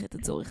מעניק לך את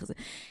הצורך הזה.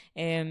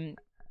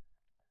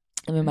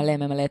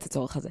 ממלא את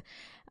הצורך הזה.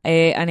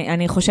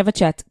 אני חושבת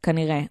שאת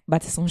כנראה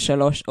בת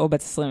 23 או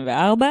בת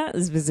 24,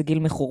 וזה גיל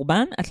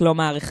מחורבן, את לא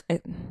מעריך,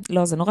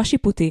 לא, זה נורא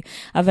שיפוטי,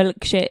 אבל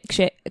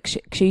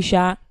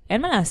כשאישה,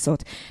 אין מה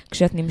לעשות,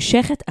 כשאת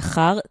נמשכת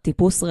אחר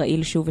טיפוס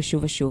רעיל שוב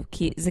ושוב ושוב,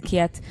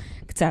 כי את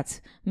קצת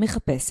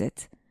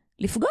מחפשת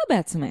לפגוע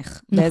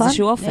בעצמך,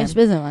 באיזשהו אופן. נכון, יש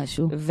בזה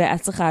משהו.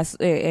 ואת צריכה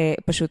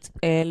פשוט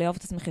לאהוב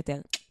את עצמך יותר.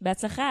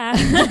 בהצלחה.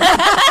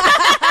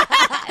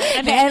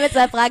 אין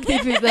מצאה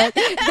פרקטית מזה.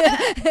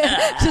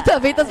 פשוט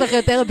תביא את עצמך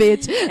יותר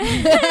ביץ'.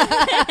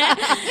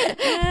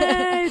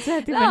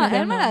 לא,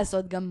 אין מה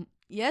לעשות. גם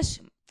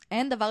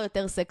אין דבר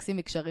יותר סקסי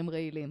מקשרים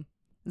רעילים.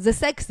 זה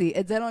סקסי,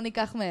 את זה לא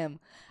ניקח מהם.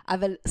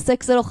 אבל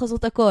סקס זה לא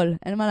חזות הכל,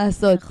 אין מה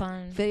לעשות. נכון.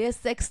 ויש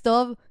סקס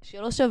טוב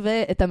שלא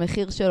שווה את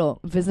המחיר שלו,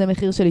 וזה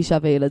מחיר של אישה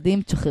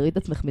וילדים, תשחררי את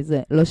עצמך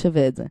מזה, לא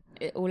שווה את זה.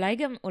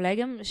 אולי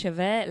גם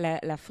שווה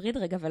להפריד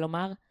רגע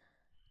ולומר,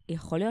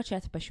 יכול להיות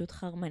שאת פשוט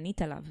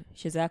חרמנית עליו,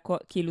 שזה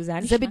כאילו זה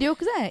נשמע... זה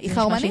בדיוק זה, היא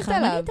חרמנית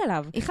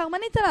עליו. היא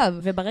חרמנית עליו.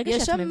 וברגע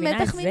שאת מבינה את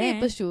זה... יש שם מתח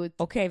מיני פשוט.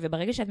 אוקיי,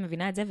 וברגע שאת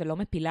מבינה את זה ולא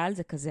מפילה על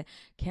זה כזה,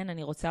 כן,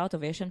 אני רוצה אותו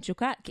ויש שם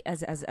תשוקה,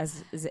 אז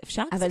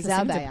אפשר קצת לשים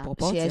את זה בפרופורציות. אבל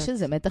זה הבעיה, שיש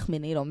איזה מתח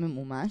מיני לא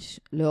ממומש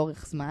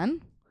לאורך זמן,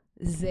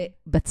 זה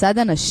בצד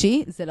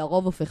הנשי, זה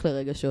לרוב הופך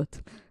לרגשות.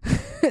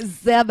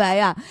 זה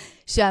הבעיה.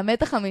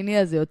 שהמתח המיני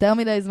הזה יותר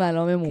מדי זמן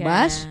לא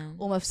ממומש,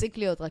 הוא מפסיק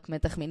להיות רק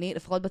מתח מיני,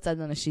 לפחות בצד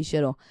הנשי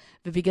שלו.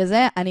 ובגלל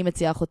זה אני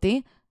מציעה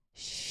אותי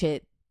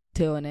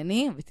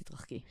שתעונני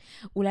ותתרחקי.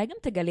 אולי גם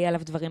תגלי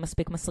עליו דברים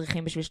מספיק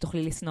מסריחים בשביל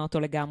שתוכלי לשנוא אותו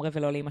לגמרי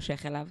ולא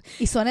להימשך אליו.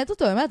 היא שונאת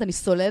אותו, היא אומרת, אני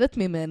סולדת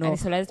ממנו.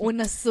 הוא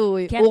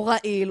נשוי, הוא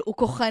רעיל, הוא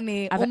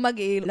כוחני, הוא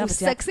מגעיל, הוא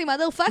סקסי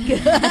מאדר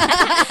פאקר.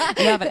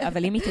 לא,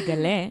 אבל אם היא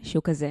תגלה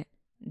שהוא כזה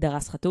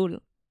דרס חתול,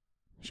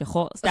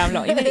 שחור, סתם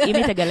לא, אם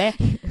היא תגלה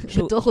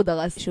בטוח הוא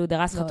דרס. שהוא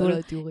דרס לא, חתול, לא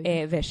את יורי.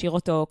 והשאיר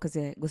אותו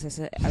כזה גוסס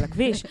על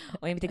הכביש,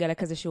 או אם תגלה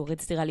כזה שהוא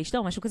הוריד סטירה לאשתו,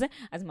 או משהו כזה,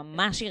 אז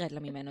ממש ירד לה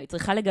ממנו. היא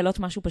צריכה לגלות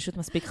משהו פשוט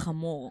מספיק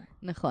חמור.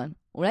 נכון.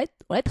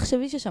 אולי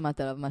תחשבי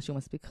ששמעת עליו משהו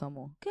מספיק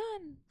חמור. כן.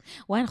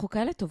 וואי, אנחנו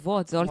כאלה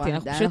טובות, זולטי,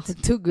 אנחנו פשוט... אנחנו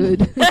too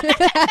good.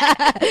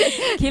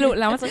 כאילו,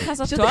 למה צריך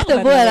לעשות פשוט תואר?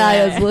 תכתבו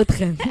עליי, עזבו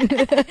אתכם.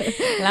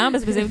 למה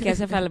מבזבזים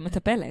כסף על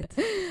מטפלת?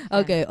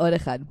 אוקיי, עוד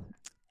אחד.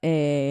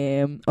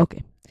 אוקיי.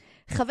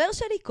 חבר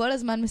שלי כל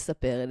הזמן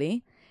מספר לי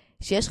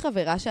שיש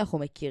חברה שאנחנו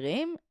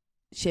מכירים,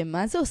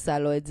 שמה זה עושה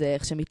לו את זה,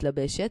 איך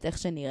שמתלבשת, איך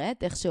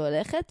שנראית, איך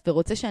שהולכת,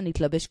 ורוצה שאני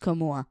אתלבש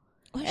כמוה.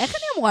 איך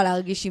אני אמורה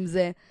להרגיש עם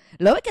זה?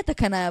 לא בקטע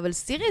קנאי, אבל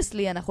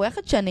סיריוסלי, אנחנו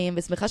יחד שנים,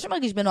 ושמחה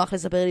שמרגיש בנוח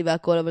לספר לי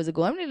והכל, אבל זה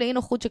גורם לי לאי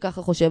נוחות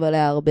שככה חושב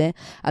עליה הרבה,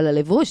 על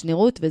הלבוש,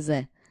 נראות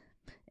וזה.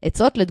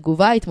 עצות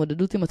לתגובה,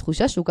 התמודדות עם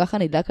התחושה שהוא ככה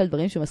נדלק על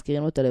דברים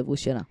שמזכירים לו את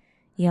הלבוש שלה.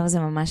 יואו, זה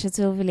ממש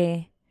עצוב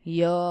לי.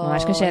 יואו,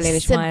 ממש קשה לי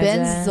לשמוע את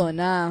זה. זה בן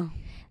זונה.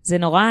 זה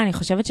נורא, אני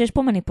חושבת שיש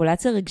פה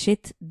מניפולציה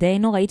רגשית די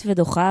נוראית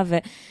ודוחה,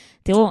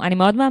 ותראו, אני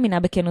מאוד מאמינה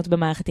בכנות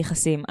במערכת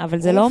יחסים, אבל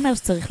זה לא אומר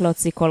שצריך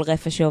להוציא כל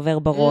רפש שעובר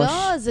בראש.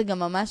 לא, זה גם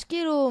ממש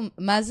כאילו,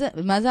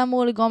 מה זה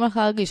אמור לגרום לך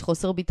להרגיש?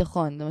 חוסר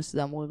ביטחון, זה מה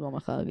שזה אמור לגרום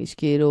לך להרגיש,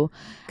 כאילו,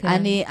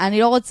 אני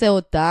לא רוצה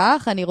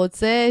אותך, אני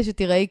רוצה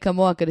שתראי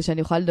כמוה, כדי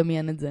שאני אוכל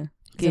לדמיין את זה.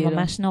 זה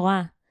ממש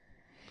נורא.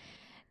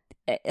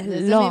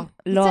 לא.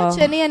 מצד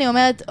שני אני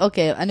אומרת,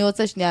 אוקיי, אני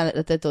רוצה שנייה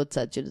לתת עוד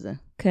צד של זה.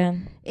 כן.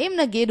 אם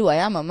נגיד הוא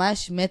היה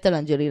ממש מת על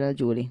אנג'לינה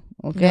ג'ולי,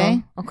 אוקיי?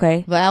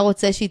 אוקיי. והיה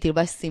רוצה שהיא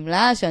תלבש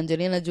סמלה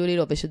שאנג'לינה ג'ולי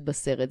לובשת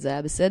בסרט, זה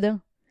היה בסדר?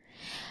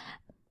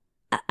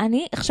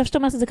 אני חושב שאתה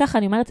אומרת את זה ככה,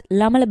 אני אומרת,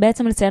 למה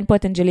בעצם לציין פה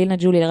את אנג'לינה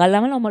ג'ולי?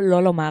 למה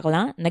לא לומר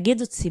לה? נגיד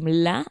זאת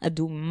סמלה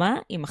אדומה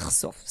עם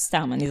מחשוף,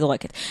 סתם, אני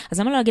זורקת. אז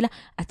למה לא להגיד לה,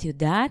 את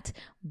יודעת,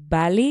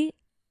 בא לי,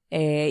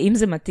 אם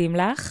זה מתאים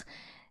לך,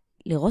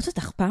 לראות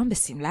אותך פעם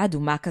בסמלה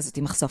אדומה כזאת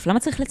עם מחשוף. למה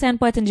צריך לציין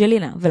פה את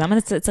אנג'לינה?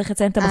 ולמה צריך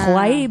לציין את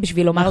הבחורה היא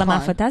בשביל לומר לה מה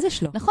הפנטזיה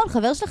שלו? נכון,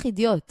 חבר שלך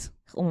אידיוט.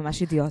 הוא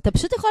ממש אידיוט. אתה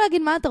פשוט יכול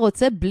להגיד מה אתה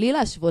רוצה בלי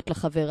להשוות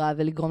לחברה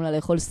ולגרום לה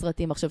לאכול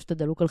סרטים עכשיו שאתה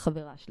דלוק על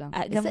חברה שלה.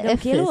 גם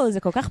כאילו, זה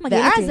כל כך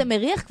מגעיל אותי. ואז זה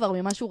מריח כבר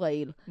ממשהו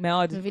רעיל.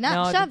 מאוד,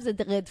 מבינה? עכשיו זה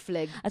רד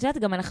פלג. את יודעת,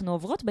 גם אנחנו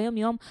עוברות ביום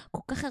יום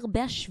כל כך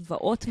הרבה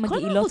השוואות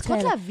מגעילות כאלה. כל אנחנו צריכות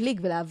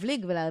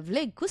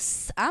להבליג,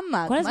 כוס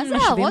אמה. כל הזמן מה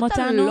זה ההערות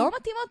הלא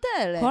מתאימות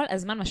האלה? כל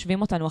הזמן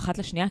משווים אותנו אחת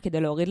לשנייה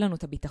כדי להוריד לנו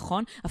את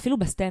הביטחון, אפילו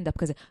בסטנדאפ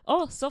כזה.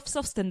 סוף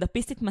סוף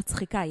סטנדאפיסטית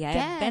מצחיקה, יא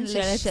בן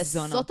של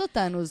זונה. לשסות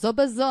אותנו, זו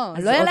בזו.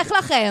 לא ילך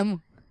לכם.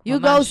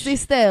 You go,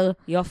 sister.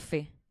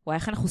 יופי. וואי,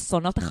 איך אנחנו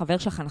שונאות החבר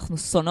שלך, אנחנו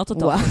שונאות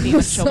אותו. אם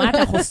את שומעת,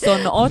 אנחנו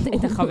שונאות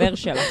את החבר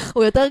שלך.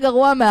 הוא יותר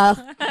גרוע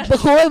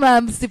מהבחור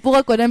עם הסיפור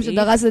הקודם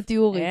שדרס את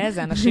יורי.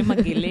 איזה אנשים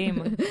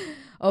מגעילים.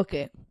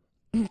 אוקיי.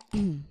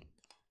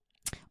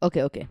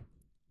 אוקיי.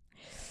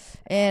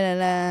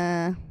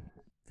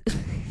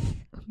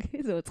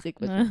 זה מצחיק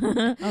פשוט.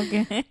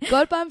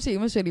 כל פעם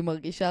שאימא שלי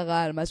מרגישה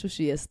רע על משהו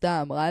שהיא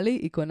עשתה, אמרה לי,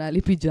 היא קונה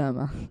לי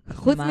פיג'מה.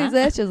 חוץ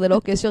מזה שזה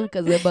לא קשר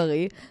כזה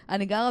בריא,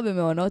 אני גרה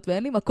במעונות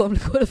ואין לי מקום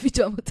לכל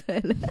הפיג'מות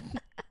האלה.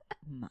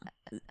 מה?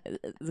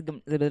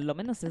 זה לא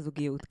מנושא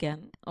זוגיות, כן?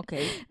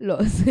 אוקיי. לא,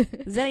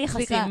 זה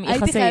יחסים.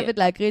 הייתי חייבת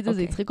להקריא את זה,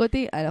 זה הצחיק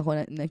אותי, אנחנו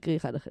נקריא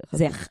אחד אחר.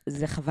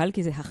 זה חבל,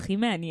 כי זה הכי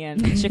מעניין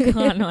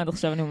שקראנו עד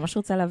עכשיו. אני ממש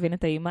רוצה להבין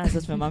את האימא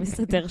הזאת, ומה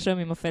מסתתר שם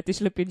עם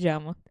הפטיש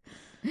לפיג'מות.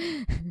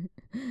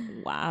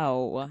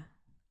 וואו.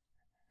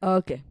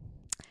 אוקיי.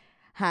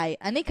 היי,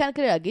 אני כאן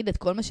כדי להגיד את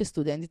כל מה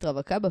שסטודנטית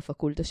רווקה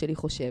בפקולטה שלי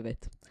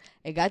חושבת.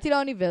 הגעתי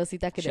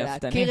לאוניברסיטה כדי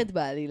להכיר את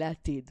בעלי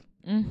לעתיד.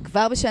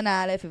 כבר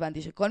בשנה א'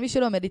 הבנתי שכל מי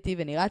שלומד איתי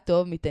ונראה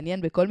טוב,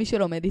 מתעניין בכל מי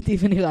שלומד איתי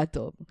ונראה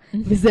טוב.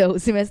 וזהו,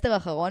 סמסטר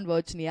אחרון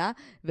ועוד שנייה,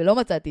 ולא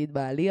מצאתי את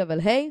בעלי, אבל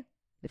היי,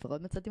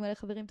 לפחות מצאתי מלא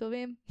חברים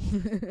טובים.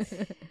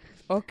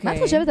 אוקיי. מה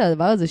את חושבת על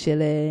הדבר הזה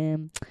של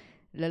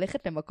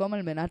ללכת למקום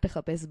על מנת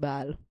לחפש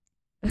בעל?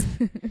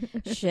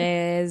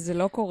 שזה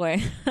לא קורה.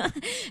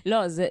 לא,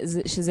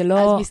 שזה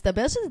לא... אז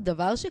מסתבר שזה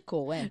דבר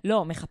שקורה.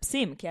 לא,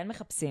 מחפשים, כן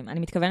מחפשים. אני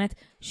מתכוונת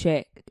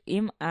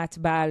שאם את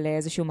באה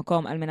לאיזשהו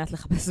מקום על מנת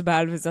לחפש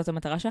בעל וזאת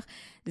המטרה שלך,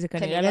 זה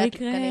כנראה לא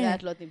יקרה. כנראה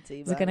את לא תמצאי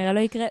בעל. זה כנראה לא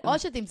יקרה. או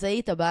שתמצאי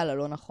את הבעל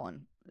הלא נכון.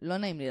 לא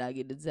נעים לי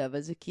להגיד את זה,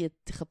 אבל זה כי את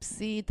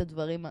תחפשי את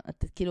הדברים,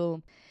 את כאילו...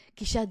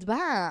 כי שאת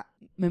באה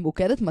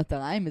ממוקדת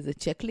מטרה עם איזה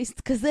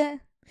צ'קליסט כזה,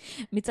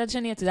 מצד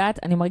שני, את יודעת,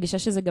 אני מרגישה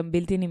שזה גם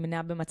בלתי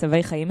נמנע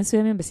במצבי חיים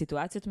מסוימים,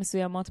 בסיטואציות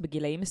מסוימות,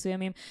 בגילאים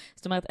מסוימים.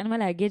 זאת אומרת, אין מה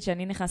להגיד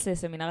שאני נכנס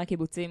לסמינר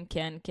הקיבוצים,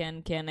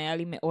 כן, היה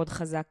לי מאוד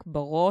חזק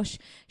בראש,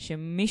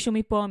 שמישהו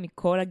מפה,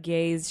 מכל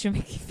הגייז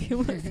שמקיפים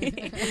אותי,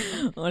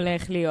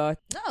 הולך להיות.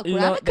 לא,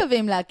 כולם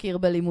מקווים להכיר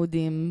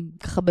בלימודים,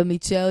 ככה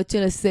במדשאות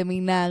של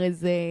הסמינר,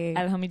 איזה...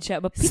 על המדשאה,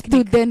 בפיקניק.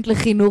 סטודנט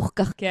לחינוך,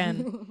 כך. כן.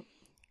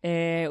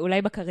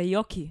 אולי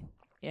בקריוקי,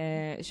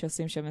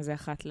 שעושים שם איזה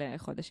אחת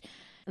לחודש.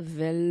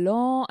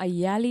 ולא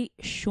היה לי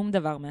שום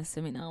דבר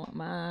מהסמינר,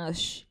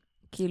 ממש,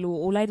 כאילו,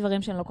 אולי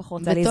דברים שאני לא כל כך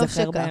רוצה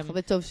להיזכר בהם.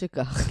 וטוב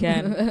שכך.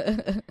 כן.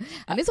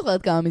 אני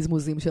זוכרת כמה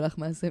מזמוזים שלך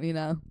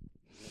מהסמינר.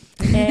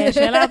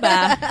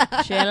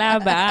 שאלה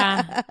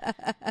הבאה.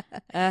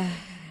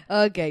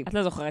 אוקיי. את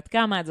לא זוכרת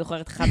כמה, את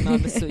זוכרת אחד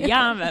מאוד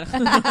מסוים, ואנחנו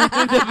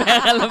נדבר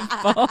עליו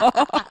פה.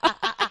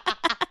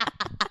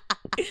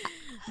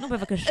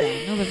 בבקשה.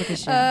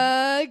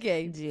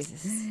 אוקיי.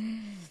 ג'יזוס.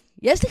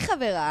 יש לי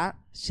חברה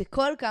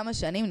שכל כמה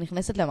שנים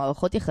נכנסת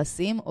למערכות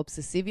יחסים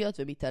אובססיביות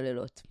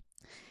ומתעללות.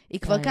 היא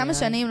כבר כמה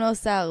שנים לא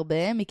עושה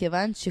הרבה,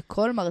 מכיוון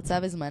שכל מרצה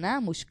וזמנה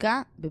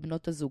מושקע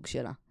בבנות הזוג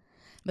שלה.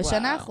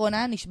 בשנה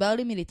האחרונה נשבר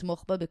לי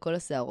מלתמוך בה בכל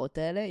הסערות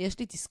האלה. יש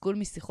לי תסכול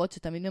משיחות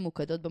שתמיד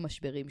ממוקדות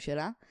במשברים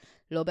שלה,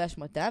 לא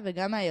באשמתה,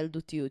 וגם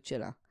מהילדותיות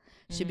שלה.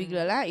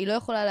 שבגללה היא לא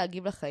יכולה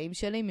להגיב לחיים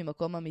שלי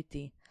ממקום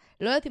אמיתי.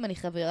 לא יודעת אם אני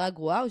חברה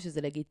גרועה או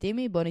שזה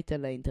לגיטימי, בוא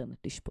ניתן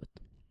לאינטרנט לשפוט.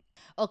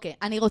 אוקיי,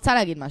 אני רוצה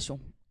להגיד משהו.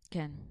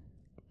 כן.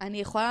 אני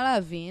יכולה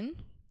להבין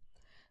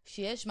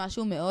שיש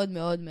משהו מאוד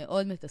מאוד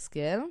מאוד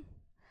מתסכל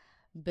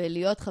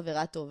בלהיות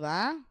חברה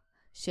טובה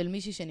של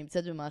מישהי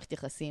שנמצאת במערכת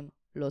יחסים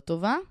לא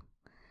טובה,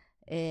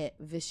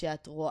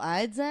 ושאת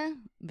רואה את זה,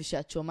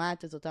 ושאת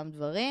שומעת את אותם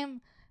דברים,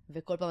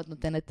 וכל פעם את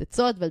נותנת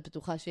עצות, ואת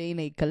בטוחה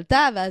שהנה היא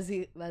קלטה, ואז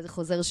זה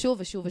חוזר שוב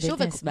ושוב ושוב,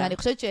 ואני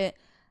חושבת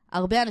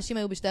שהרבה אנשים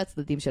היו בשתי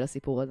הצדדים של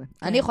הסיפור הזה.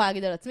 אני יכולה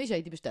להגיד על עצמי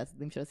שהייתי בשתי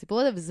הצדדים של הסיפור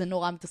הזה, וזה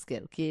נורא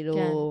מתסכל.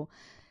 כאילו,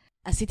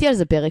 עשיתי על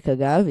זה פרק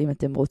אגב, אם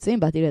אתם רוצים,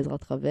 באתי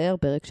לעזרת חבר,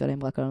 פרק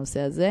שלם רק על הנושא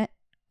הזה.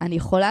 אני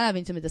יכולה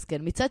להבין שמתסכל.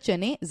 מצד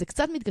שני, זה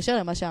קצת מתקשר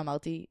למה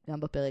שאמרתי גם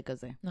בפרק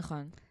הזה.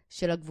 נכון.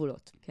 של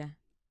הגבולות. כן.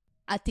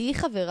 את תהיי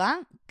חברה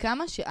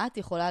כמה שאת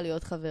יכולה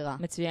להיות חברה.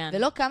 מצוין.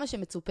 ולא כמה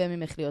שמצופה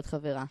ממך להיות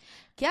חברה.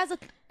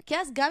 כי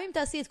אז גם אם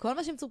תעשי את כל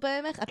מה שמצופה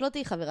ממך, את לא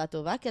תהיי חברה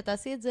טובה, כי את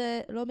תעשי את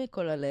זה לא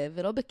מכל הלב,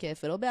 ולא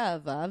בכיף, ולא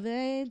באהבה,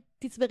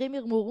 ותצברי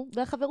מרמור,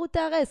 והחברות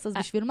תארס, אז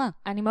בשביל מה?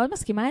 אני מאוד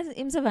מסכימה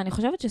עם זה, ואני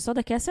חושבת שסוד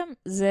הקסם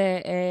זה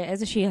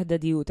איזושהי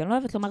הדדיות. אני לא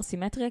אוהבת לומר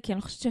סימטריה, כי אני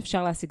לא חושבת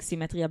שאפשר להשיג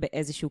סימטריה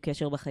באיזשהו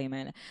קשר בחיים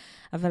האלה.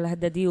 אבל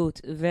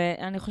הדדיות.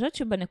 ואני חושבת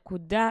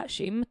שבנקודה,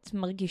 שאם את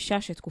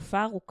מרגישה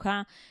שתקופה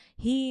ארוכה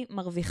היא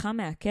מרוויחה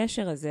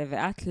מהקשר הזה,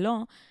 ואת לא,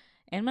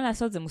 אין מה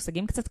לעשות, זה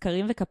מושגים קצת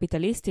קרים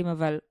וקפיטליסטיים,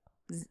 אבל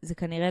זה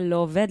כנראה לא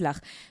עובד לך.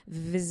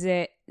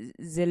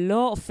 וזה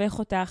לא הופך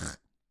אותך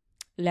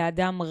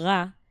לאדם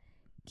רע,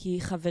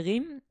 כי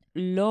חברים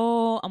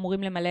לא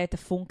אמורים למלא את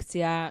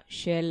הפונקציה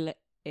של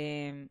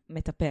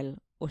מטפל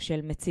או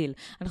של מציל.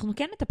 אנחנו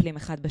כן מטפלים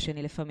אחד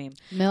בשני לפעמים.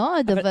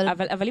 מאוד,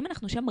 אבל אם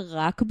אנחנו שם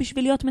רק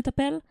בשביל להיות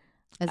מטפל,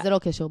 אז זה לא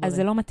קשר בריא. אז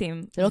זה לא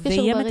מתאים. זה לא קשר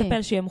בריא. ויהיה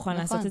מטפל שיהיה מוכן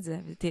לעשות את זה,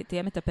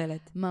 ותהיה מטפלת.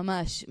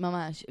 ממש,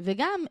 ממש.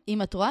 וגם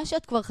אם את רואה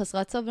שאת כבר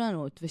חסרת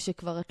סבלנות,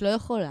 ושכבר את לא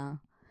יכולה,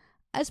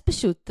 אז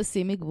פשוט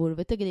תשימי גבול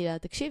ותגידי לה,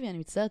 תקשיבי, אני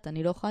מצטערת,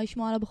 אני לא יכולה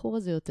לשמוע על הבחור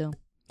הזה יותר.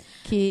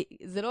 כי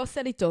זה לא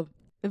עושה לי טוב.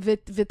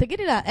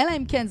 ותגידי לה, אלא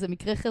אם כן, זה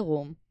מקרה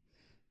חירום.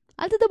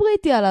 אל תדברי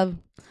איתי עליו.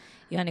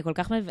 אני כל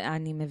כך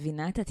אני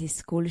מבינה את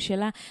התסכול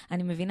שלה,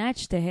 אני מבינה את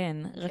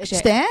שתיהן. את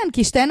שתיהן?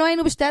 כי שתינו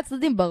היינו בשתי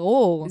הצדדים,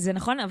 ברור. זה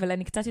נכון, אבל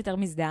אני קצת יותר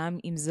מזדהה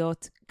עם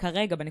זאת,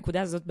 כרגע,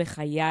 בנקודה הזאת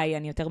בחיי,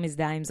 אני יותר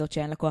מזדהה עם זאת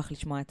שאין לה כוח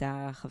לשמוע את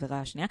החברה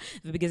השנייה,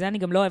 ובגלל זה אני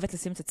גם לא אוהבת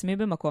לשים את עצמי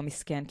במקום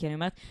מסכן, כי אני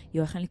אומרת,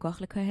 איך אין לי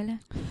כוח לכאלה?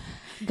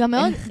 גם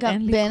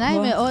בעיניי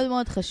מאוד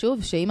מאוד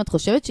חשוב, שאם את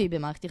חושבת שהיא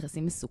במערכת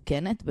יחסים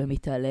מסוכנת,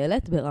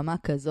 במתעללת, ברמה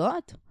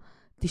כזאת,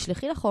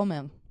 תשלחי לה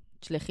חומר.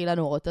 תשלחי לה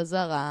נורות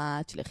אזהרה,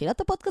 תשלחי לה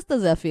את הפודקאסט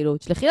הזה אפילו,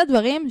 תשלחי לה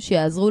דברים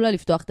שיעזרו לה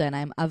לפתוח את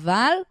העיניים.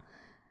 אבל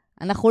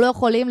אנחנו לא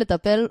יכולים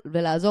לטפל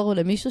ולעזור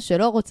למישהו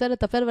שלא רוצה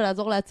לטפל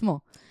ולעזור לעצמו.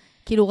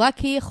 כאילו רק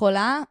היא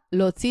יכולה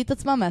להוציא את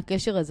עצמה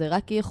מהקשר הזה,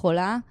 רק היא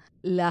יכולה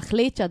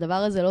להחליט שהדבר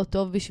הזה לא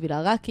טוב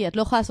בשבילה, רק היא, את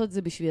לא יכולה לעשות את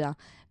זה בשבילה.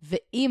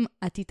 ואם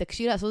את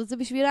תתעקשי לעשות את זה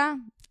בשבילה,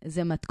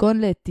 זה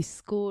מתכון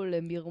לתסכול,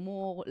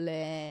 למרמור,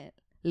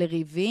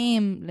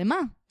 לריבים, למה?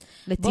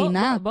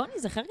 לטינה. בוא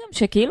נזכר גם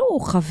שכאילו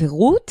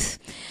חברות,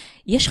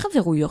 יש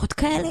חברויות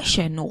כאלה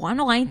שהן נורא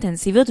נורא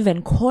אינטנסיביות, והן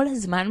כל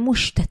הזמן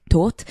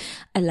מושתתות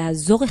על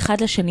לעזור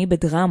אחד לשני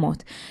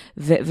בדרמות.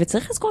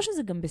 וצריך לזכור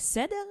שזה גם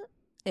בסדר.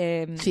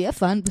 שיהיה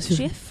פן.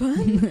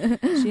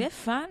 שיהיה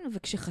פן,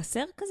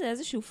 וכשחסר כזה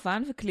איזשהו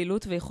פן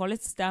וכלילות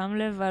ויכולת סתם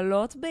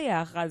לבלות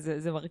ביחד,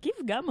 זה מרכיב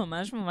גם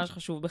ממש ממש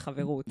חשוב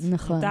בחברות.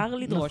 נכון. מותר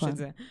לדרוש את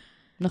זה.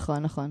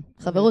 נכון, נכון.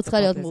 חברות צריכה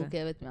להיות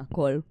מורכבת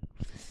מהכל.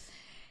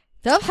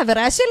 טוב,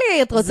 חברה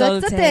שלי, את רוצה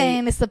קצת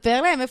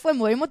נספר להם איפה הם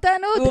רואים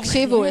אותנו?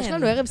 תקשיבו, יש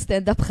לנו ערב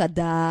סטנדאפ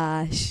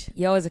חדש.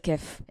 איזה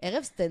כיף.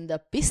 ערב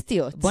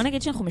סטנדאפיסטיות. בוא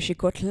נגיד שאנחנו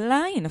משיקות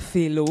ליין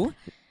אפילו.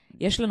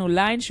 יש לנו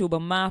ליין שהוא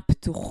במה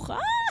פתוחה.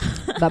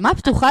 במה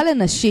פתוחה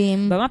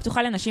לנשים. במה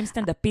פתוחה לנשים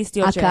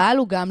סטנדאפיסטיות. הקהל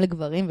הוא גם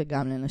לגברים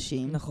וגם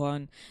לנשים.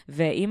 נכון.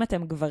 ואם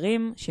אתם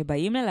גברים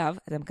שבאים אליו,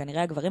 אתם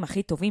כנראה הגברים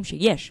הכי טובים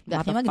שיש.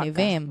 והכי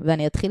מגניבים.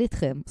 ואני אתחיל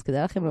איתכם, אז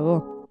כדאי לכם לבוא.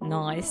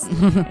 נייס.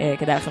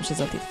 כדאי לכם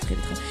שזאתי תתחיל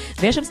איתכם.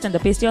 ויש שם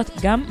סטנדאפיסטיות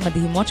גם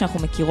מדהימות שאנחנו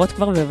מכירות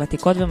כבר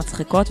וותיקות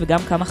ומצחיקות, וגם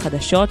כמה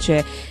חדשות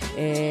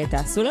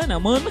שתעשו להן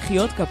המון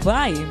מחיאות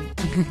כפיים.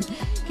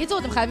 קיצור,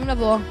 אתם חייבים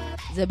לבוא.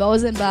 זה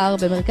באוזן בר,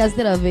 במרכז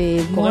תל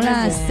אביב, מול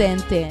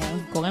הסנטר.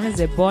 קוראים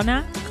לזה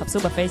בונה, חפשו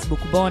בפייסבוק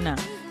בונה,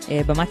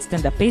 במת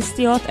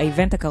סטנדאפיסטיות,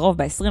 האיבנט הקרוב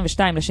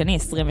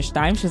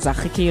ב-22/2/22, שזה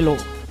הכי כאילו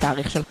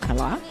תאריך של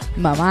קלה.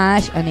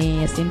 ממש,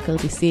 אני אשים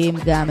כרטיסים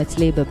גם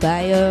אצלי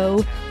בביו.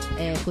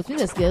 חוץ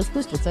מזה,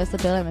 סגרסקוש, את רוצה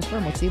לספר להם איפה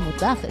הם מוצאים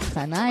אותך, את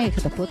חנייך,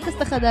 את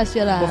הפודקאסט החדש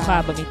שלה?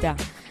 בוכה במיטה.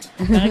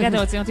 כרגע אתם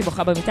רוצים אותי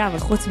בוכה במיטה, אבל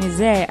חוץ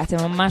מזה, אתם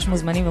ממש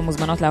מוזמנים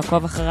ומוזמנות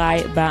לעקוב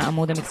אחריי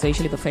בעמוד המקצועי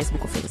שלי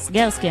בפייסבוק אופיר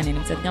סגרסקי, אני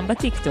נמצאת גם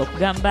בטיקטוק,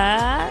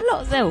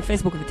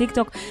 פייסבוק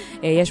וטיקטוק.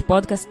 יש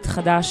פודקאסט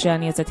חדש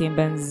שאני יצאתי עם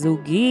בן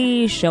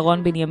זוגי,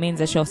 שרון בנימין,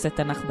 זה שעושה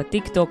תנ"ך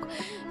בטיקטוק,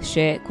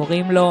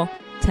 שקוראים לו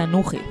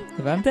תנוכי.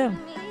 הבנתם?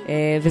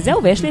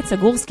 וזהו, ויש לי את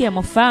סגורסקי,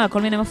 המופע,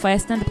 כל מיני מופעי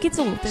סטנד.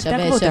 בקיצור,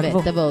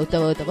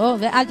 תבואו,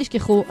 ואל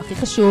תשכחו, הכי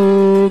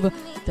חשוב,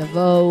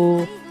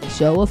 תבואו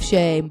לשואו אוף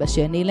שיים,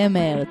 ב2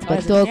 למרץ,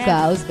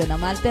 בטוקהאוס,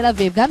 בנמל תל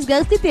אביב. גם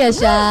סגרסקי תהיה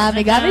שם,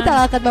 היא גם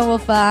מתארחת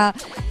במופע.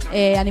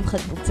 אני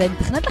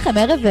מתכנת לכם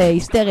ערב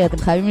היסטרי, אתם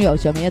חייבים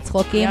להיות שם, יהיה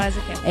צחוקים.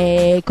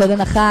 קוד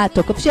הנחה,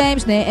 טוק אוף שיים,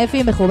 2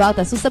 אפים, מחובר,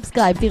 תעשו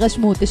סאבסקרייב,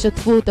 תירשמו,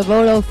 תשתפו,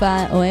 תבואו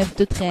להופעה,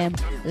 אוהבת אתכם.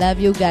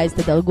 Love you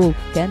guys, תדרגו,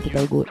 כן?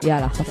 תדרגו.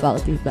 יאללה,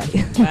 חפרתי,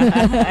 ביי.